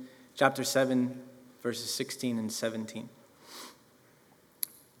 Revelation chapter 7, verses 16 and 17.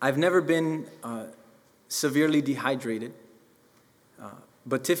 I've never been severely dehydrated,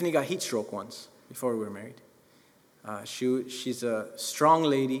 but Tiffany got heat stroke once before we were married. She's a strong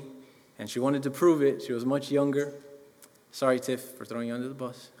lady, and she wanted to prove it. She was much younger. Sorry, Tiff, for throwing you under the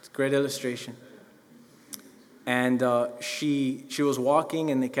bus. It's a great illustration. And she was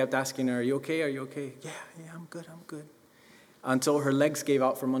walking, and they kept asking her, Are you okay? Are you okay? Yeah, I'm good. Until her legs gave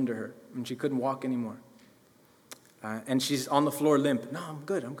out from under her, and she couldn't walk anymore. And she's on the floor limp. No, I'm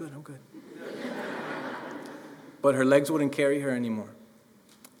good. But her legs wouldn't carry her anymore.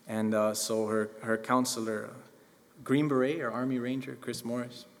 And so her counselor, Green Beret or Army Ranger, Chris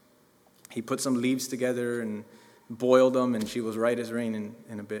Morris, he put some leaves together and boiled them, and she was right as rain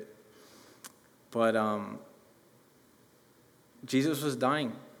in a bit. But Jesus was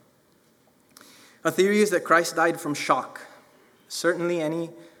dying. A theory is that Christ died from shock. Certainly any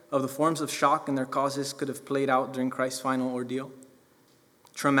of the forms of shock and their causes could have played out during Christ's final ordeal.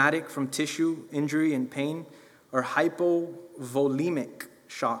 Traumatic from tissue, injury, and pain, or hypovolemic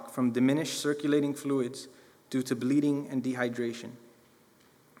shock from diminished circulating fluids due to bleeding and dehydration,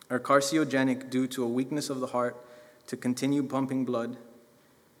 or carcinogenic due to a weakness of the heart to continue pumping blood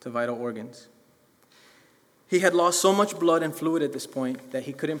to vital organs. He had lost so much blood and fluid at this point that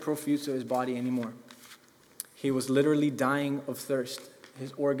he couldn't profuse to his body anymore. He was literally dying of thirst.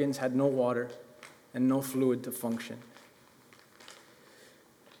 His organs had no water and no fluid to function.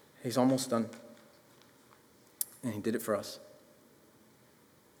 He's almost done. And he did it for us.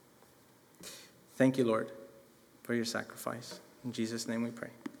 Thank you, Lord, for your sacrifice. In Jesus' name we pray.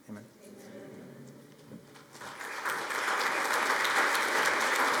 Amen.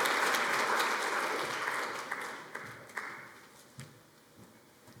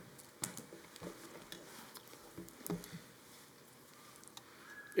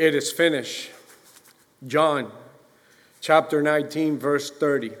 It is finished. John chapter 19, verse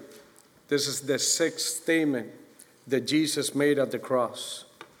 30. This is the sixth statement that Jesus made at the cross.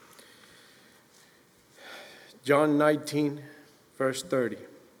 John 19, verse 30.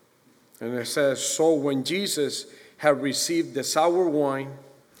 And it says, so when Jesus had received the sour wine,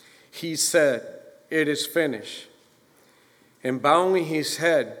 he said, it is finished. And bowing his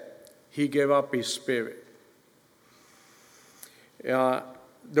head, he gave up his spirit.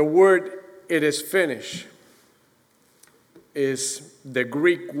 The word, it is finished, is the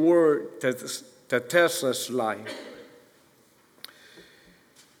Greek word tetelestai,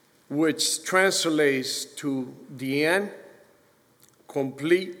 which translates to the end,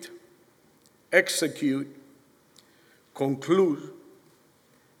 complete, execute, conclude,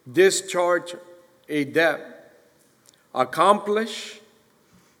 discharge a debt, accomplish,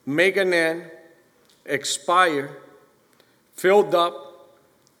 make an end, expire, filled up,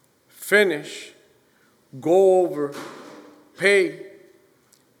 finish, go over, pay,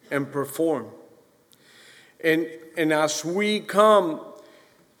 and perform. And as we come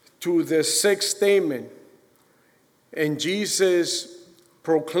to the sixth statement, and Jesus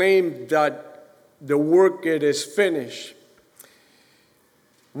proclaimed that the work, it is finished.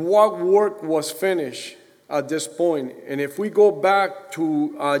 What work was finished at this point? And if we go back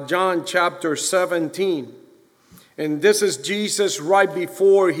to John chapter 17, and this is Jesus right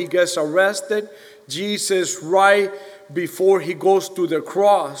before he gets arrested, Jesus right before he goes to the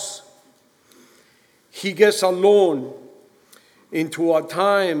cross, he gets alone into a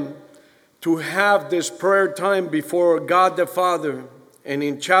time to have this prayer time before God the Father. And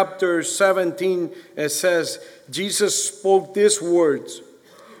in chapter 17, it says, Jesus spoke these words,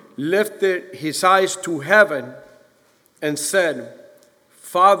 lifted his eyes to heaven, and said,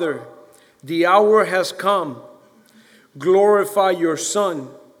 Father, the hour has come. Glorify your Son,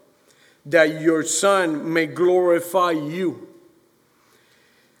 that your Son may glorify you.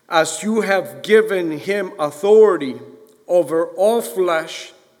 As you have given him authority over all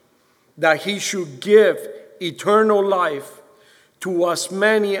flesh, that he should give eternal life to as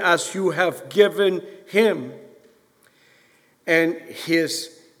many as you have given him, and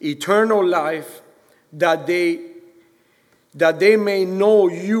his eternal life, that they may know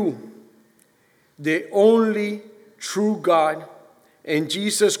you, the only true God, and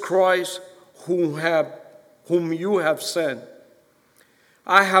Jesus Christ, whom you have sent.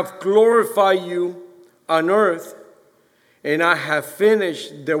 I have glorified you on earth, and I have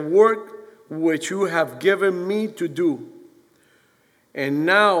finished the work which you have given me to do. And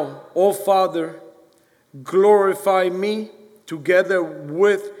now, O Father, glorify me together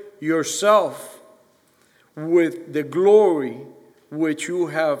with yourself, with the glory which you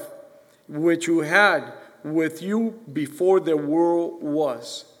had with you before the world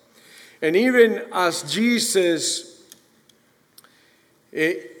was. And even as Jesus,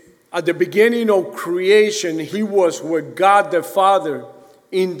 at the beginning of creation, he was with God the Father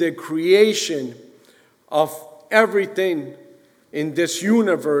in the creation of everything in this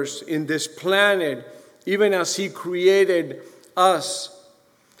universe, in this planet, even as he created us.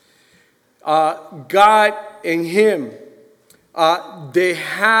 God and him, they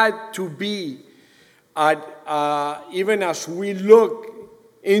had to be, even as we look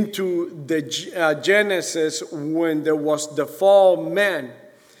into the Genesis, when there was the fall man,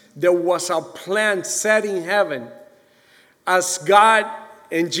 there was a plan set in heaven. As God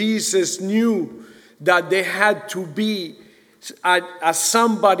and Jesus knew that they had to be as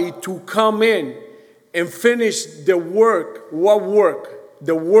somebody to come in and finish the work. What work?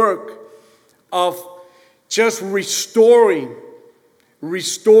 The work of just restoring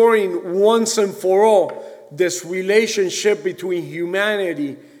once and for all this relationship between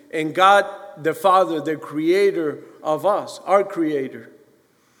humanity and God the Father, the creator of us, our creator.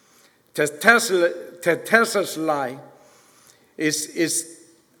 Tetelestai is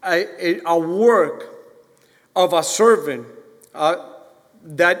a work of a servant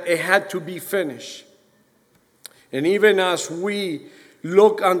that it had to be finished. And even as we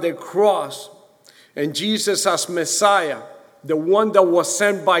look on the cross and Jesus as Messiah, the one that was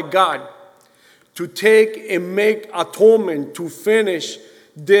sent by God to take and make atonement, to finish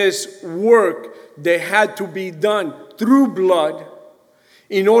this work that had to be done through blood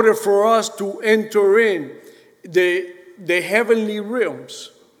in order for us to enter in the heavenly realms.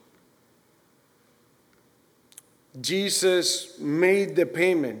 Jesus made the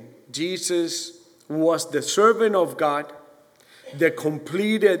payment. Jesus was the servant of God that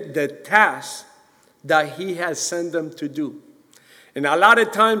completed the task that he has sent them to do. And a lot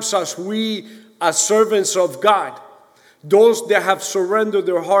of times as servants of God, those that have surrendered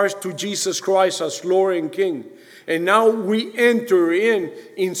their hearts to Jesus Christ as Lord and King. And now we enter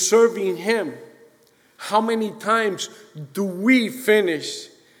in serving Him. How many times do we finish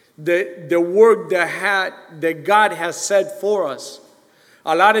the work that God has set for us?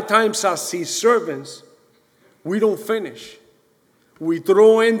 A lot of times as His servants, we don't finish. We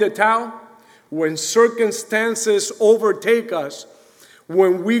throw in the towel. When circumstances overtake us,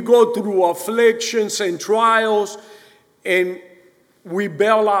 when we go through afflictions and trials and we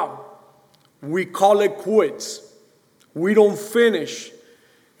bail out, we call it quits. We don't finish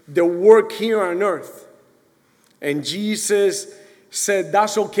the work here on earth. And Jesus said,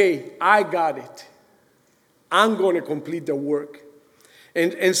 that's okay, I got it. I'm going to complete the work.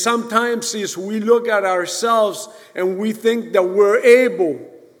 And sometimes as we look at ourselves and we think that we're able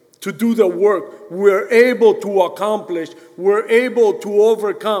to do the work, we're able to accomplish, we're able to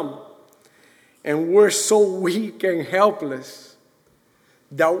overcome, and we're so weak and helpless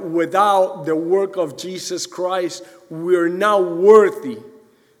that without the work of Jesus Christ, we're not worthy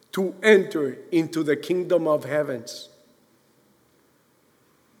to enter into the kingdom of heavens.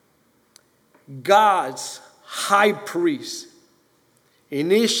 God's high priest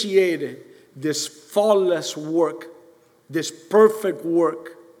initiated this flawless work, this perfect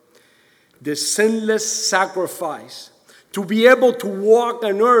work, this sinless sacrifice, to be able to walk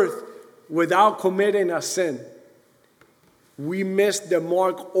on earth without committing a sin. We miss the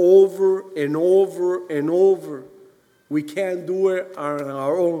mark over and over and over. We can't do it on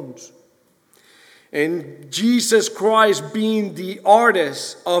our own. And Jesus Christ being the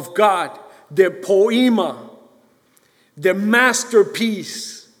artist of God, the poema, the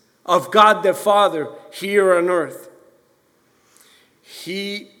masterpiece of God the Father here on earth.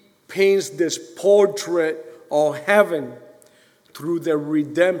 He paints this portrait of heaven through the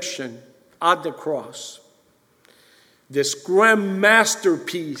redemption at the cross. This grand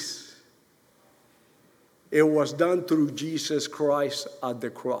masterpiece, it was done through Jesus Christ at the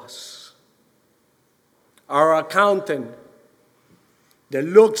cross. Our accountant that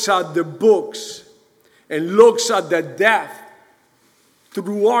looks at the books and looks at the death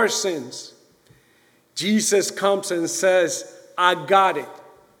through our sins, Jesus comes and says, I got it.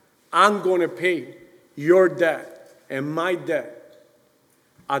 I'm going to pay your debt and my debt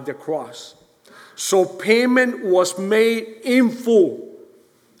at the cross. So payment was made in full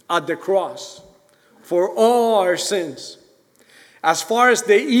at the cross for all our sins. As far as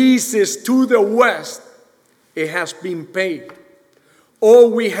the east is to the west, it has been paid. All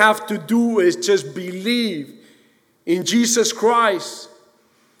we have to do is just believe in Jesus Christ,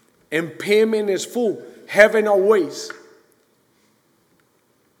 and payment is full. Heaven awaits.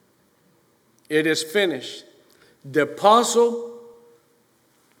 It is finished. The puzzle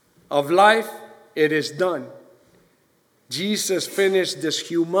of life, it is done. Jesus finished this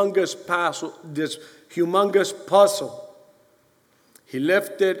humongous puzzle. He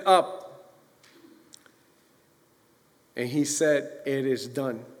lifted up and he said, it is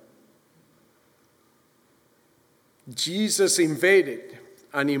done. Jesus invaded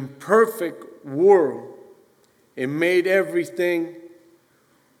an imperfect world and made everything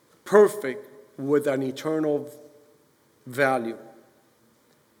perfect with an eternal value.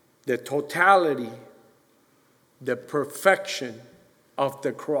 The totality, the perfection of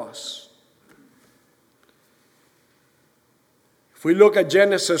the cross. If we look at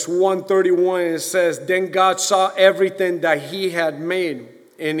Genesis 1:31, it says, then God saw everything that He had made,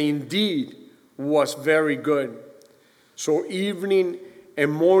 and indeed was very good. So evening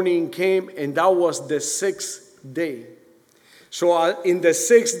and morning came, and that was the sixth day. So in the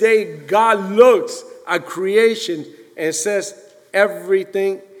sixth day, God looks at creation and says,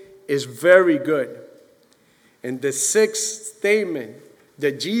 everything is very good. And the sixth statement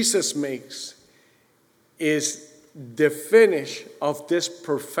that Jesus makes is the finish of this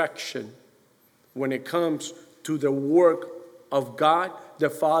perfection when it comes to the work of God the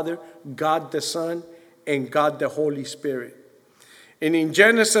Father, God the Son, and God the Holy Spirit. And in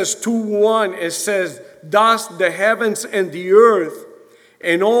Genesis 2:1 it says, thus the heavens and the earth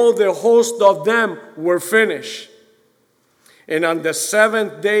and all the host of them were finished. And on the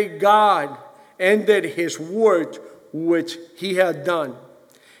seventh day God ended His work which He had done.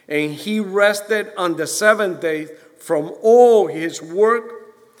 And He rested on the seventh day from all His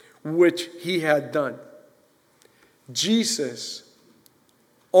work which He had done. Jesus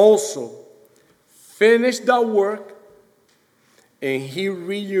also finished that work, and He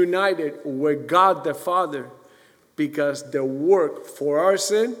reunited with God the Father because the work for our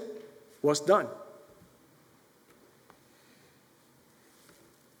sin was done.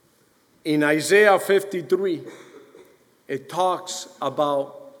 In Isaiah 53, it talks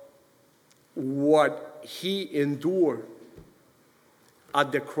about what he endured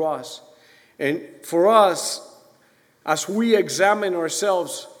at the cross. And for us, as we examine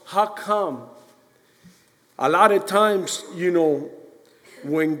ourselves, how come a lot of times,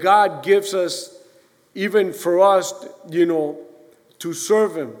 when God gives us, even for us, to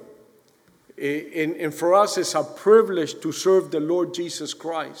serve him, and for us it's a privilege to serve the Lord Jesus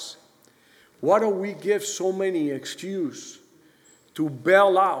Christ, why do we give so many excuses to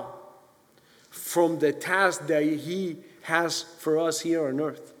bail out from the task that he has for us here on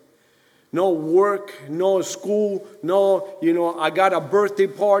earth? No work, no school, no, I got a birthday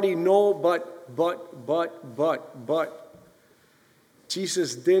party, no, but.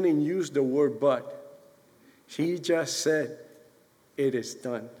 Jesus didn't use the word but. He just said, it is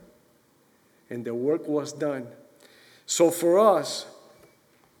done. And the work was done. So for us,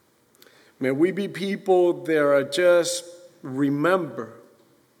 may we be people that are just remember,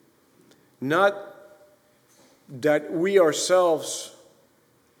 not that we ourselves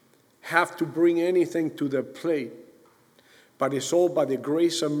have to bring anything to the plate, but it's all by the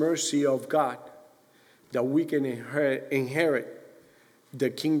grace and mercy of God that we can inherit the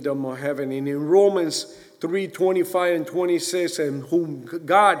kingdom of heaven. And in Romans 3:25 and 26, and whom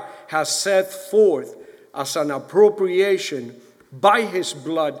God has set forth as an appropriation by his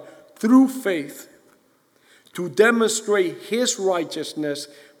blood through faith to demonstrate his righteousness,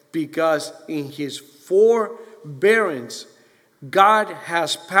 because in his forbearance God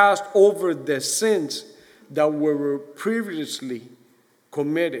has passed over the sins that were previously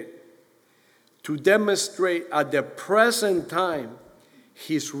committed, to demonstrate at the present time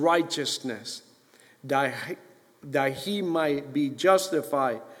his righteousness, that he might be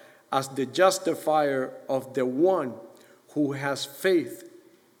justified as the justifier of the one who has faith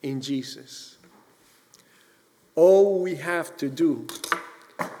in Jesus. All we have to do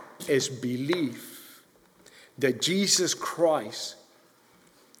is believe that Jesus Christ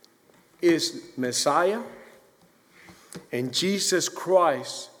is Messiah, and Jesus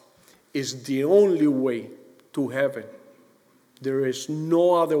Christ is the only way to heaven. There is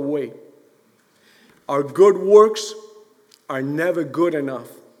no other way. Our good works are never good enough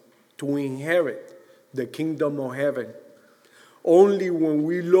to inherit the kingdom of heaven. Only when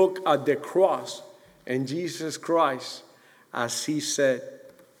we look at the cross and Jesus Christ, as he said,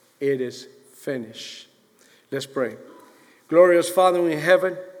 it is finished. Let's pray. Glorious Father in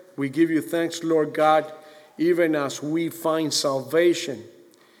heaven, we give you thanks, Lord God, even as we find salvation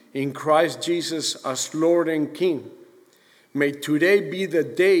in Christ Jesus as Lord and King. May today be the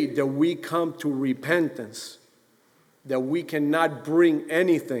day that we come to repentance, that we cannot bring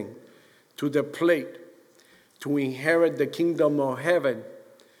anything to the plate to inherit the kingdom of heaven.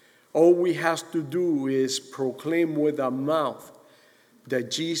 All we have to do is proclaim with our mouth that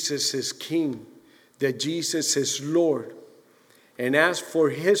Jesus is King, that Jesus is Lord, and ask for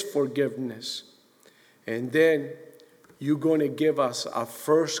his forgiveness. And then you're going to give us a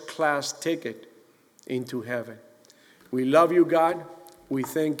first-class ticket into heaven. We love you, God. We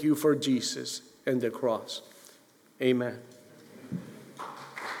thank you for Jesus and the cross. Amen.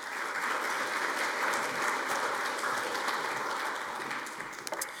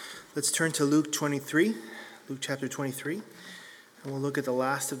 Let's turn to Luke 23, Luke chapter 23, and we'll look at the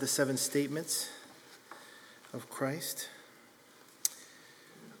last of the 7 statements of Christ.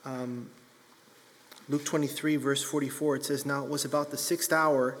 Luke 23, verse 44, it says, "Now it was about the 6th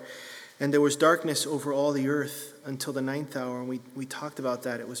hour, and there was darkness over all the earth until the 9th hour." And we talked about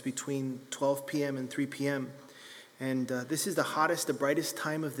that. It was between 12 p.m. and 3 p.m. And this is the hottest, the brightest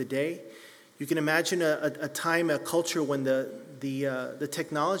time of the day. You can imagine a time, a culture when the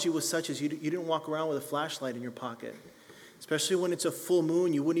technology was such as you didn't walk around with a flashlight in your pocket. Especially when it's a full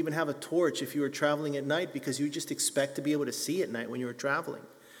moon, you wouldn't even have a torch if you were traveling at night, because you just expect to be able to see at night when you were traveling.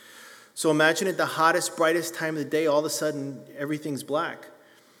 So imagine at the hottest, brightest time of the day, all of a sudden everything's black.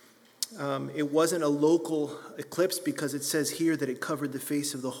 It wasn't a local eclipse, because it says here that it covered the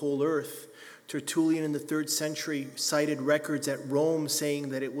face of the whole earth. Tertullian in the 3rd century cited records at Rome saying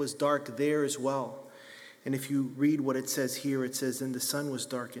that it was dark there as well. And if you read what it says here, it says, "And the sun was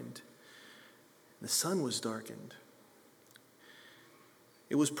darkened." The sun was darkened.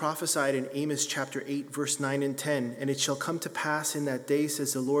 It was prophesied in Amos chapter 8, verse 9 and 10, "And it shall come to pass in that day,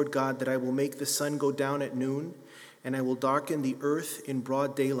 says the Lord God, that I will make the sun go down at noon, and I will darken the earth in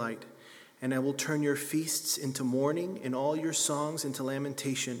broad daylight. And I will turn your feasts into mourning, and all your songs into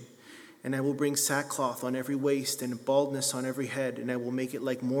lamentation. And I will bring sackcloth on every waist, and baldness on every head, and I will make it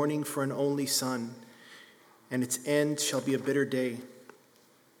like mourning for an only son. And its end shall be a bitter day."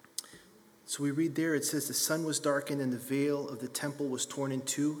 So we read there, it says, the sun was darkened and the veil of the temple was torn in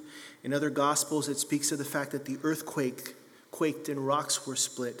two. In other Gospels, it speaks of the fact that the earth quaked and rocks were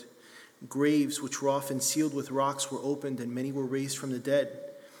split. Graves, which were often sealed with rocks, were opened and many were raised from the dead.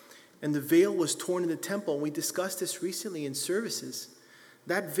 And the veil was torn in the temple. And we discussed this recently in services.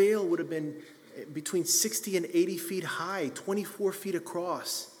 That veil would have been between 60 and 80 feet high, 24 feet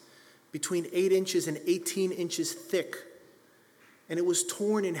across, between 8 inches and 18 inches thick. And it was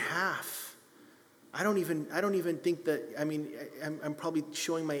torn in half. I don't even think that, I'm probably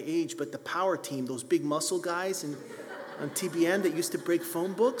showing my age, but the power team, those big muscle guys on TBN that used to break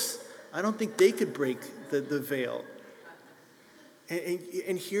phone books, I don't think they could break the veil.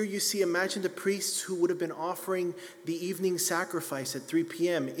 And here you see, imagine the priests who would have been offering the evening sacrifice at 3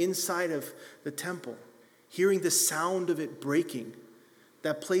 p.m. inside of the temple, hearing the sound of it breaking.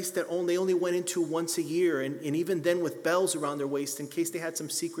 That place that they only went into once a year, and even then with bells around their waist in case they had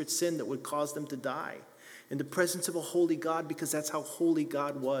some secret sin that would cause them to die. In the presence of a holy God, because that's how holy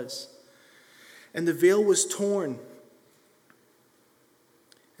God was. And the veil was torn.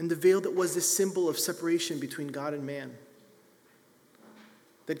 And the veil that was the symbol of separation between God and man.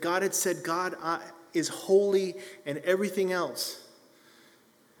 That God had said, God is holy and everything else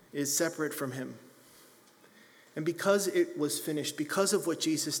is separate from him. And because it was finished, because of what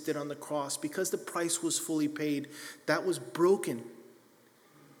Jesus did on the cross, because the price was fully paid, that was broken.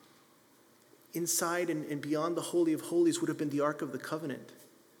 Inside and beyond the Holy of Holies would have been the Ark of the Covenant.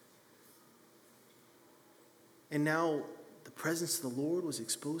 And now the presence of the Lord was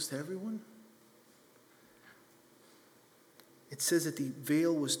exposed to everyone. It says that the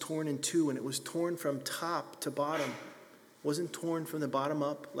veil was torn in two, and it was torn from top to bottom. It wasn't torn from the bottom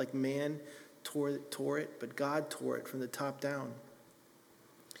up like man tore it, but God tore it from the top down.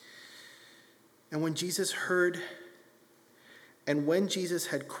 And when Jesus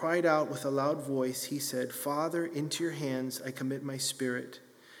had cried out with a loud voice, he said, Father, into your hands I commit my spirit.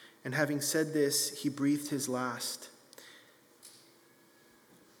 And having said this, he breathed his last.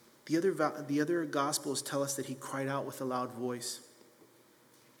 The other Gospels tell us that he cried out with a loud voice.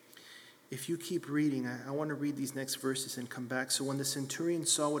 If you keep reading, I want to read these next verses and come back. So when the centurion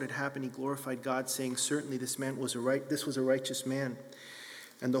saw what had happened, he glorified God, saying, certainly this was a righteous man.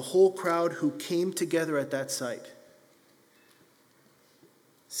 And the whole crowd who came together at that sight,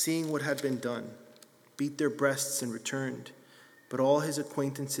 seeing what had been done, beat their breasts and returned. But all his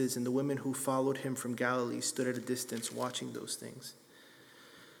acquaintances and the women who followed him from Galilee stood at a distance watching those things.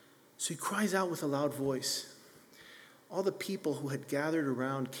 So he cries out with a loud voice. All the people who had gathered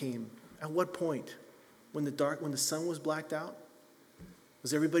around came. At what point? When the sun was blacked out?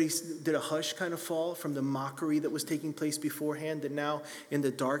 Did a hush kind of fall from the mockery that was taking place beforehand, that now in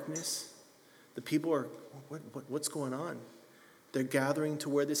the darkness, the people are, what's going on? They're gathering to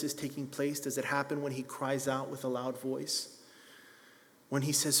where this is taking place. Does it happen when he cries out with a loud voice? When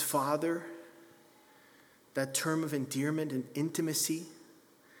he says, Father, that term of endearment and intimacy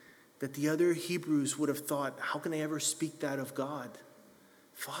that the other Hebrews would have thought, how can I ever speak that of God?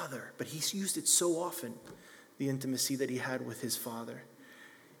 Father. But he's used it so often, the intimacy that he had with his Father.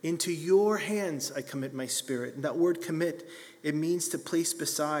 Into your hands I commit my spirit. And that word commit, it means to place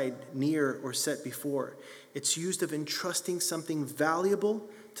beside, near, or set before. It's used of entrusting something valuable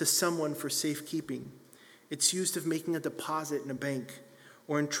to someone for safekeeping. It's used of making a deposit in a bank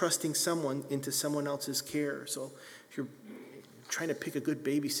or entrusting someone into someone else's care. So if you're trying to pick a good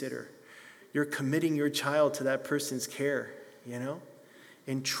babysitter, you're committing your child to that person's care,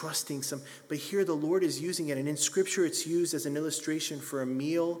 entrusting some. But here the Lord is using it, and in Scripture it's used as an illustration for a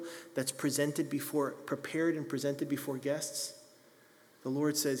meal that's prepared and presented before guests. The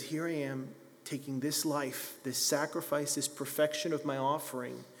Lord says, here I am taking this life, this sacrifice, this perfection of my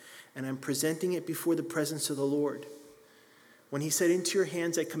offering, and I'm presenting it before the presence of the Lord. When he said, into your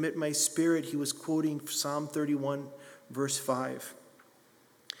hands I commit my spirit, he was quoting Psalm 31, verse 5.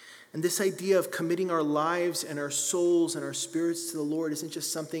 And this idea of committing our lives and our souls and our spirits to the Lord isn't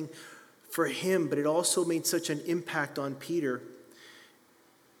just something for him, but it also made such an impact on Peter.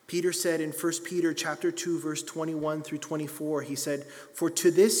 Peter said in 1 Peter chapter 2, verse 21 through 24, he said, for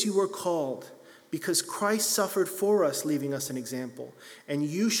to this you were called, because Christ suffered for us, leaving us an example, and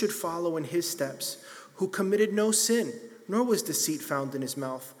you should follow in his steps, who committed no sin, nor was deceit found in his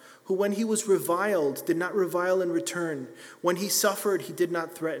mouth, who when he was reviled did not revile in return. When he suffered, he did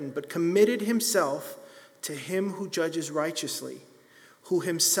not threaten, but committed himself to him who judges righteously, who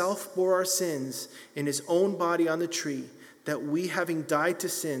himself bore our sins in his own body on the tree, that we, having died to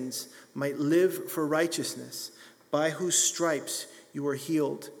sins, might live for righteousness, by whose stripes you were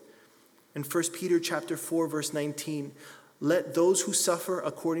healed. In 1 Peter chapter 4, verse 19, Let those who suffer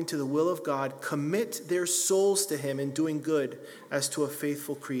according to the will of God commit their souls to him in doing good as to a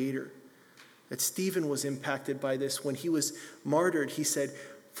faithful Creator. That Stephen was impacted by this. When he was martyred, he said,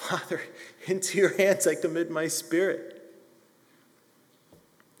 Father, into your hands I commit my spirit.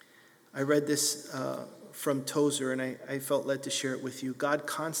 I read this from Tozer, and I felt led to share it with you. God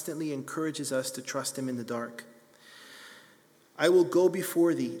constantly encourages us to trust him in the dark. I will go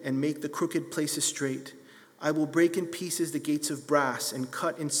before thee and make the crooked places straight. I will break in pieces the gates of brass and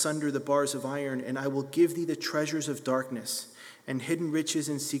cut in sunder the bars of iron, and I will give thee the treasures of darkness and hidden riches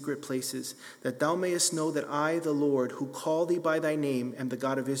in secret places, that thou mayest know that I, the Lord, who call thee by thy name, am the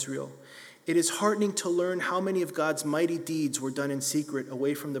God of Israel. It is heartening to learn how many of God's mighty deeds were done in secret,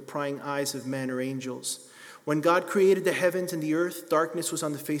 away from the prying eyes of men or angels. When God created the heavens and the earth, darkness was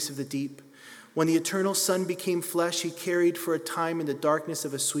on the face of the deep. When the eternal Son became flesh, he carried for a time in the darkness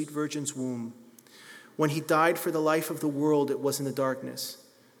of a sweet virgin's womb. When he died for the life of the world, it was in the darkness,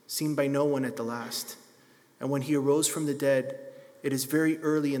 seen by no one at the last. And when he arose from the dead, it is very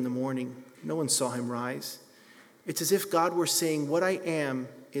early in the morning. No one saw him rise. It's as if God were saying, what I am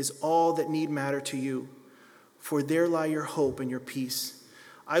is all that need matter to you, for there lie your hope and your peace.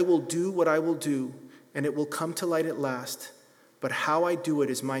 I will do what I will do, and it will come to light at last, but how I do it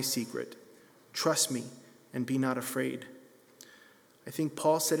is my secret. Trust me and be not afraid. I think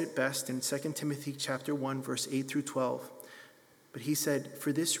Paul said it best in 2 Timothy chapter 1, verse 8 through 12. But he said,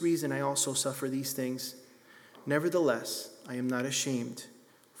 for this reason I also suffer these things. Nevertheless, I am not ashamed,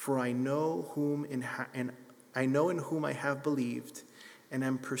 for I know in whom I have believed, and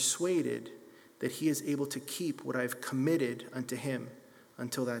am persuaded that he is able to keep what I have committed unto him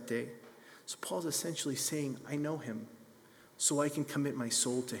until that day. So Paul's essentially saying, I know him, so I can commit my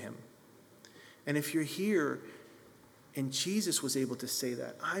soul to him. And if you're here, and Jesus was able to say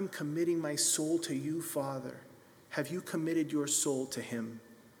that, I'm committing my soul to you, Father. Have you committed your soul to him?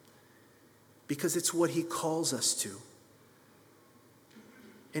 Because it's what he calls us to.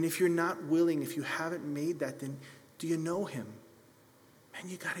 And if you're not willing, if you haven't made that, then do you know him? Man,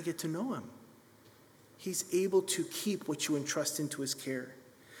 you got to get to know him. He's able to keep what you entrust into his care.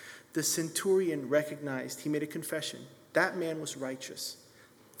 The centurion recognized, he made a confession. That man was righteous.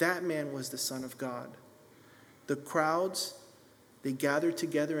 That man was the Son of God. The crowds, they gathered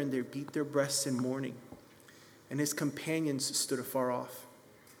together and they beat their breasts in mourning. And his companions stood afar off.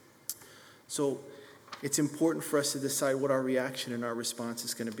 So it's important for us to decide what our reaction and our response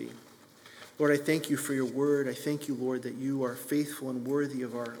is going to be. Lord, I thank you for your word. I thank you, Lord, that you are faithful and worthy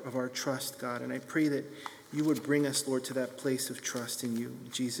of our trust, God. And I pray that you would bring us, Lord, to that place of trust in you.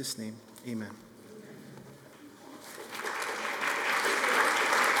 In Jesus' name, amen.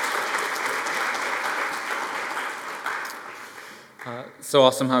 So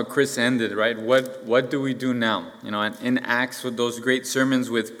awesome how Chris ended, right? What do we do now? You know, in Acts with those great sermons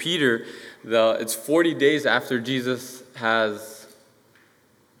with Peter, it's 40 days after Jesus has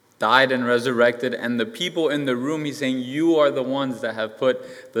died and resurrected, and the people in the room, he's saying, you are the ones that have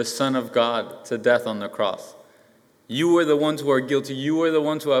put the Son of God to death on the cross. You are the ones who are guilty. You are the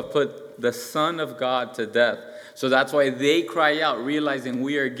ones who have put the Son of God to death. So that's why they cry out, realizing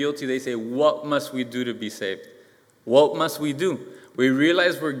we are guilty. They say, what must we do to be saved? What must we do? We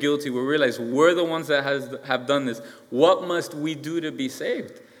realize we're guilty. We realize we're the ones that have done this. What must we do to be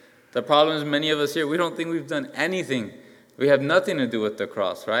saved? The problem is many of us here, we don't think we've done anything. We have nothing to do with the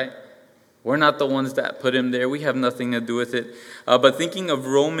cross, right? We're not the ones that put him there. We have nothing to do with it. But thinking of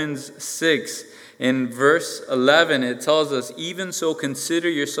Romans 6, in verse 11, it tells us, even so consider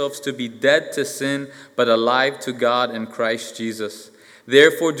yourselves to be dead to sin, but alive to God in Christ Jesus.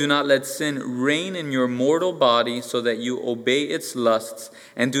 Therefore, do not let sin reign in your mortal body so that you obey its lusts,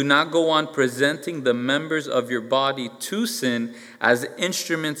 and do not go on presenting the members of your body to sin as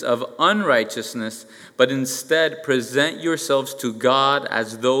instruments of unrighteousness, but instead present yourselves to God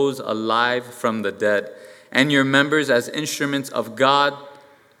as those alive from the dead, and your members as instruments of God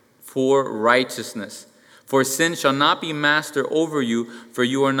for righteousness. For sin shall not be master over you, for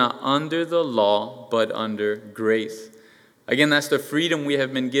you are not under the law, but under grace. Again, that's the freedom we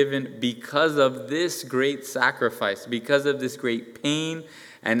have been given because of this great sacrifice, because of this great pain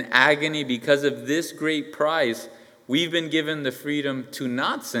and agony, because of this great prize. We've been given the freedom to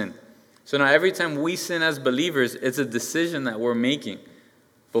not sin. So now every time we sin as believers, it's a decision that we're making.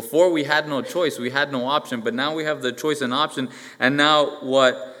 Before we had no choice, we had no option, but now we have the choice and option. And now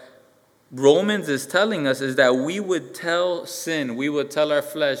what Romans is telling us is that we would tell sin, we would tell our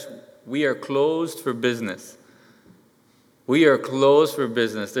flesh, we are closed for business. We are closed for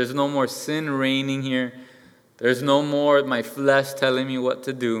business. There's no more sin reigning here. There's no more my flesh telling me what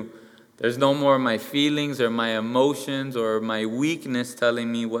to do. There's no more my feelings or my emotions or my weakness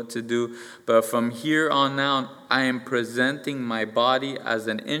telling me what to do. But from here on out, I am presenting my body as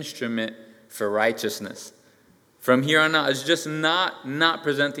an instrument for righteousness. From here on out, it's just not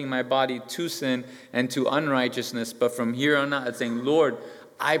presenting my body to sin and to unrighteousness. But from here on out, it's saying, Lord,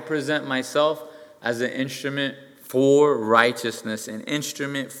 I present myself as an instrument for righteousness, an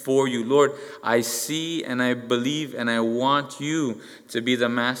instrument for you. Lord, I see and I believe and I want you to be the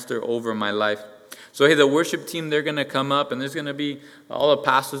master over my life. So, hey, the worship team, they're going to come up, and there's going to be, all the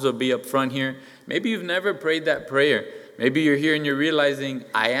pastors will be up front here. Maybe you've never prayed that prayer. Maybe you're here and you're realizing,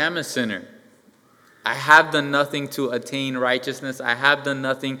 I am a sinner. I have done nothing to attain righteousness. I have done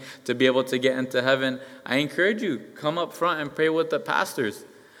nothing to be able to get into heaven. I encourage you, come up front and pray with the pastors.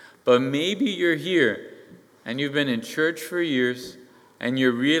 But maybe you're here and you've been in church for years, and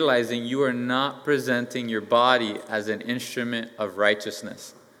you're realizing you are not presenting your body as an instrument of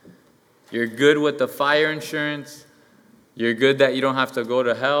righteousness. You're good with the fire insurance. You're good that you don't have to go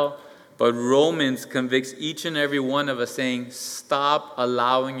to hell. But Romans convicts each and every one of us saying, stop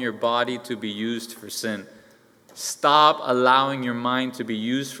allowing your body to be used for sin. Stop allowing your mind to be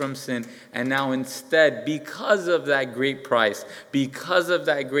used from sin. And now instead, because of that great price, because of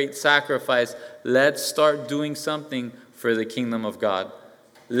that great sacrifice, let's start doing something for the kingdom of God.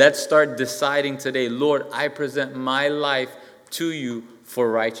 Let's start deciding today, Lord, I present my life to you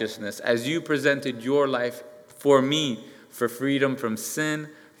for righteousness. As you presented your life for me, for freedom from sin,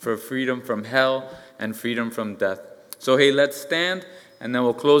 for freedom from hell, and freedom from death. So hey, let's stand, and then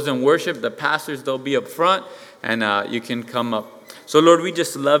we'll close in worship. The pastors, they'll be up front, and you can come up. So Lord, we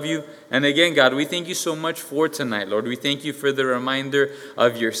just love you. And again, God, we thank you so much for tonight, Lord. We thank you for the reminder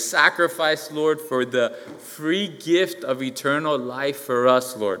of your sacrifice, Lord, for the free gift of eternal life for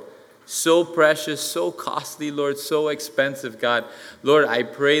us, Lord. So precious, so costly, Lord, so expensive, God. Lord, I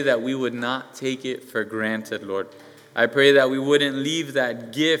pray that we would not take it for granted, Lord. I pray that we wouldn't leave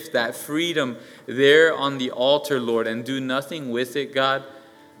that gift, that freedom there on the altar, Lord, and do nothing with it, God.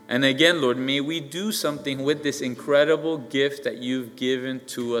 And again, Lord, may we do something with this incredible gift that you've given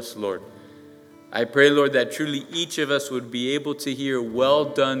to us, Lord. I pray, Lord, that truly each of us would be able to hear, well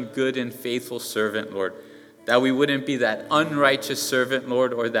done, good and faithful servant, Lord. That we wouldn't be that unrighteous servant,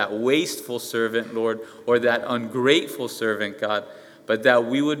 Lord, or that wasteful servant, Lord, or that ungrateful servant, God. But that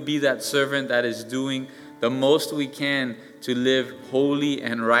we would be that servant that is doing the most we can to live holy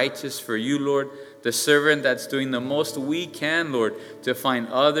and righteous for you, Lord. The servant that's doing the most we can, Lord, to find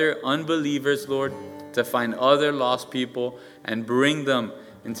other unbelievers, Lord, to find other lost people and bring them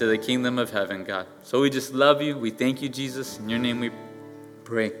into the kingdom of heaven, God. So we just love you. We thank you, Jesus. In your name we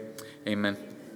pray. Amen.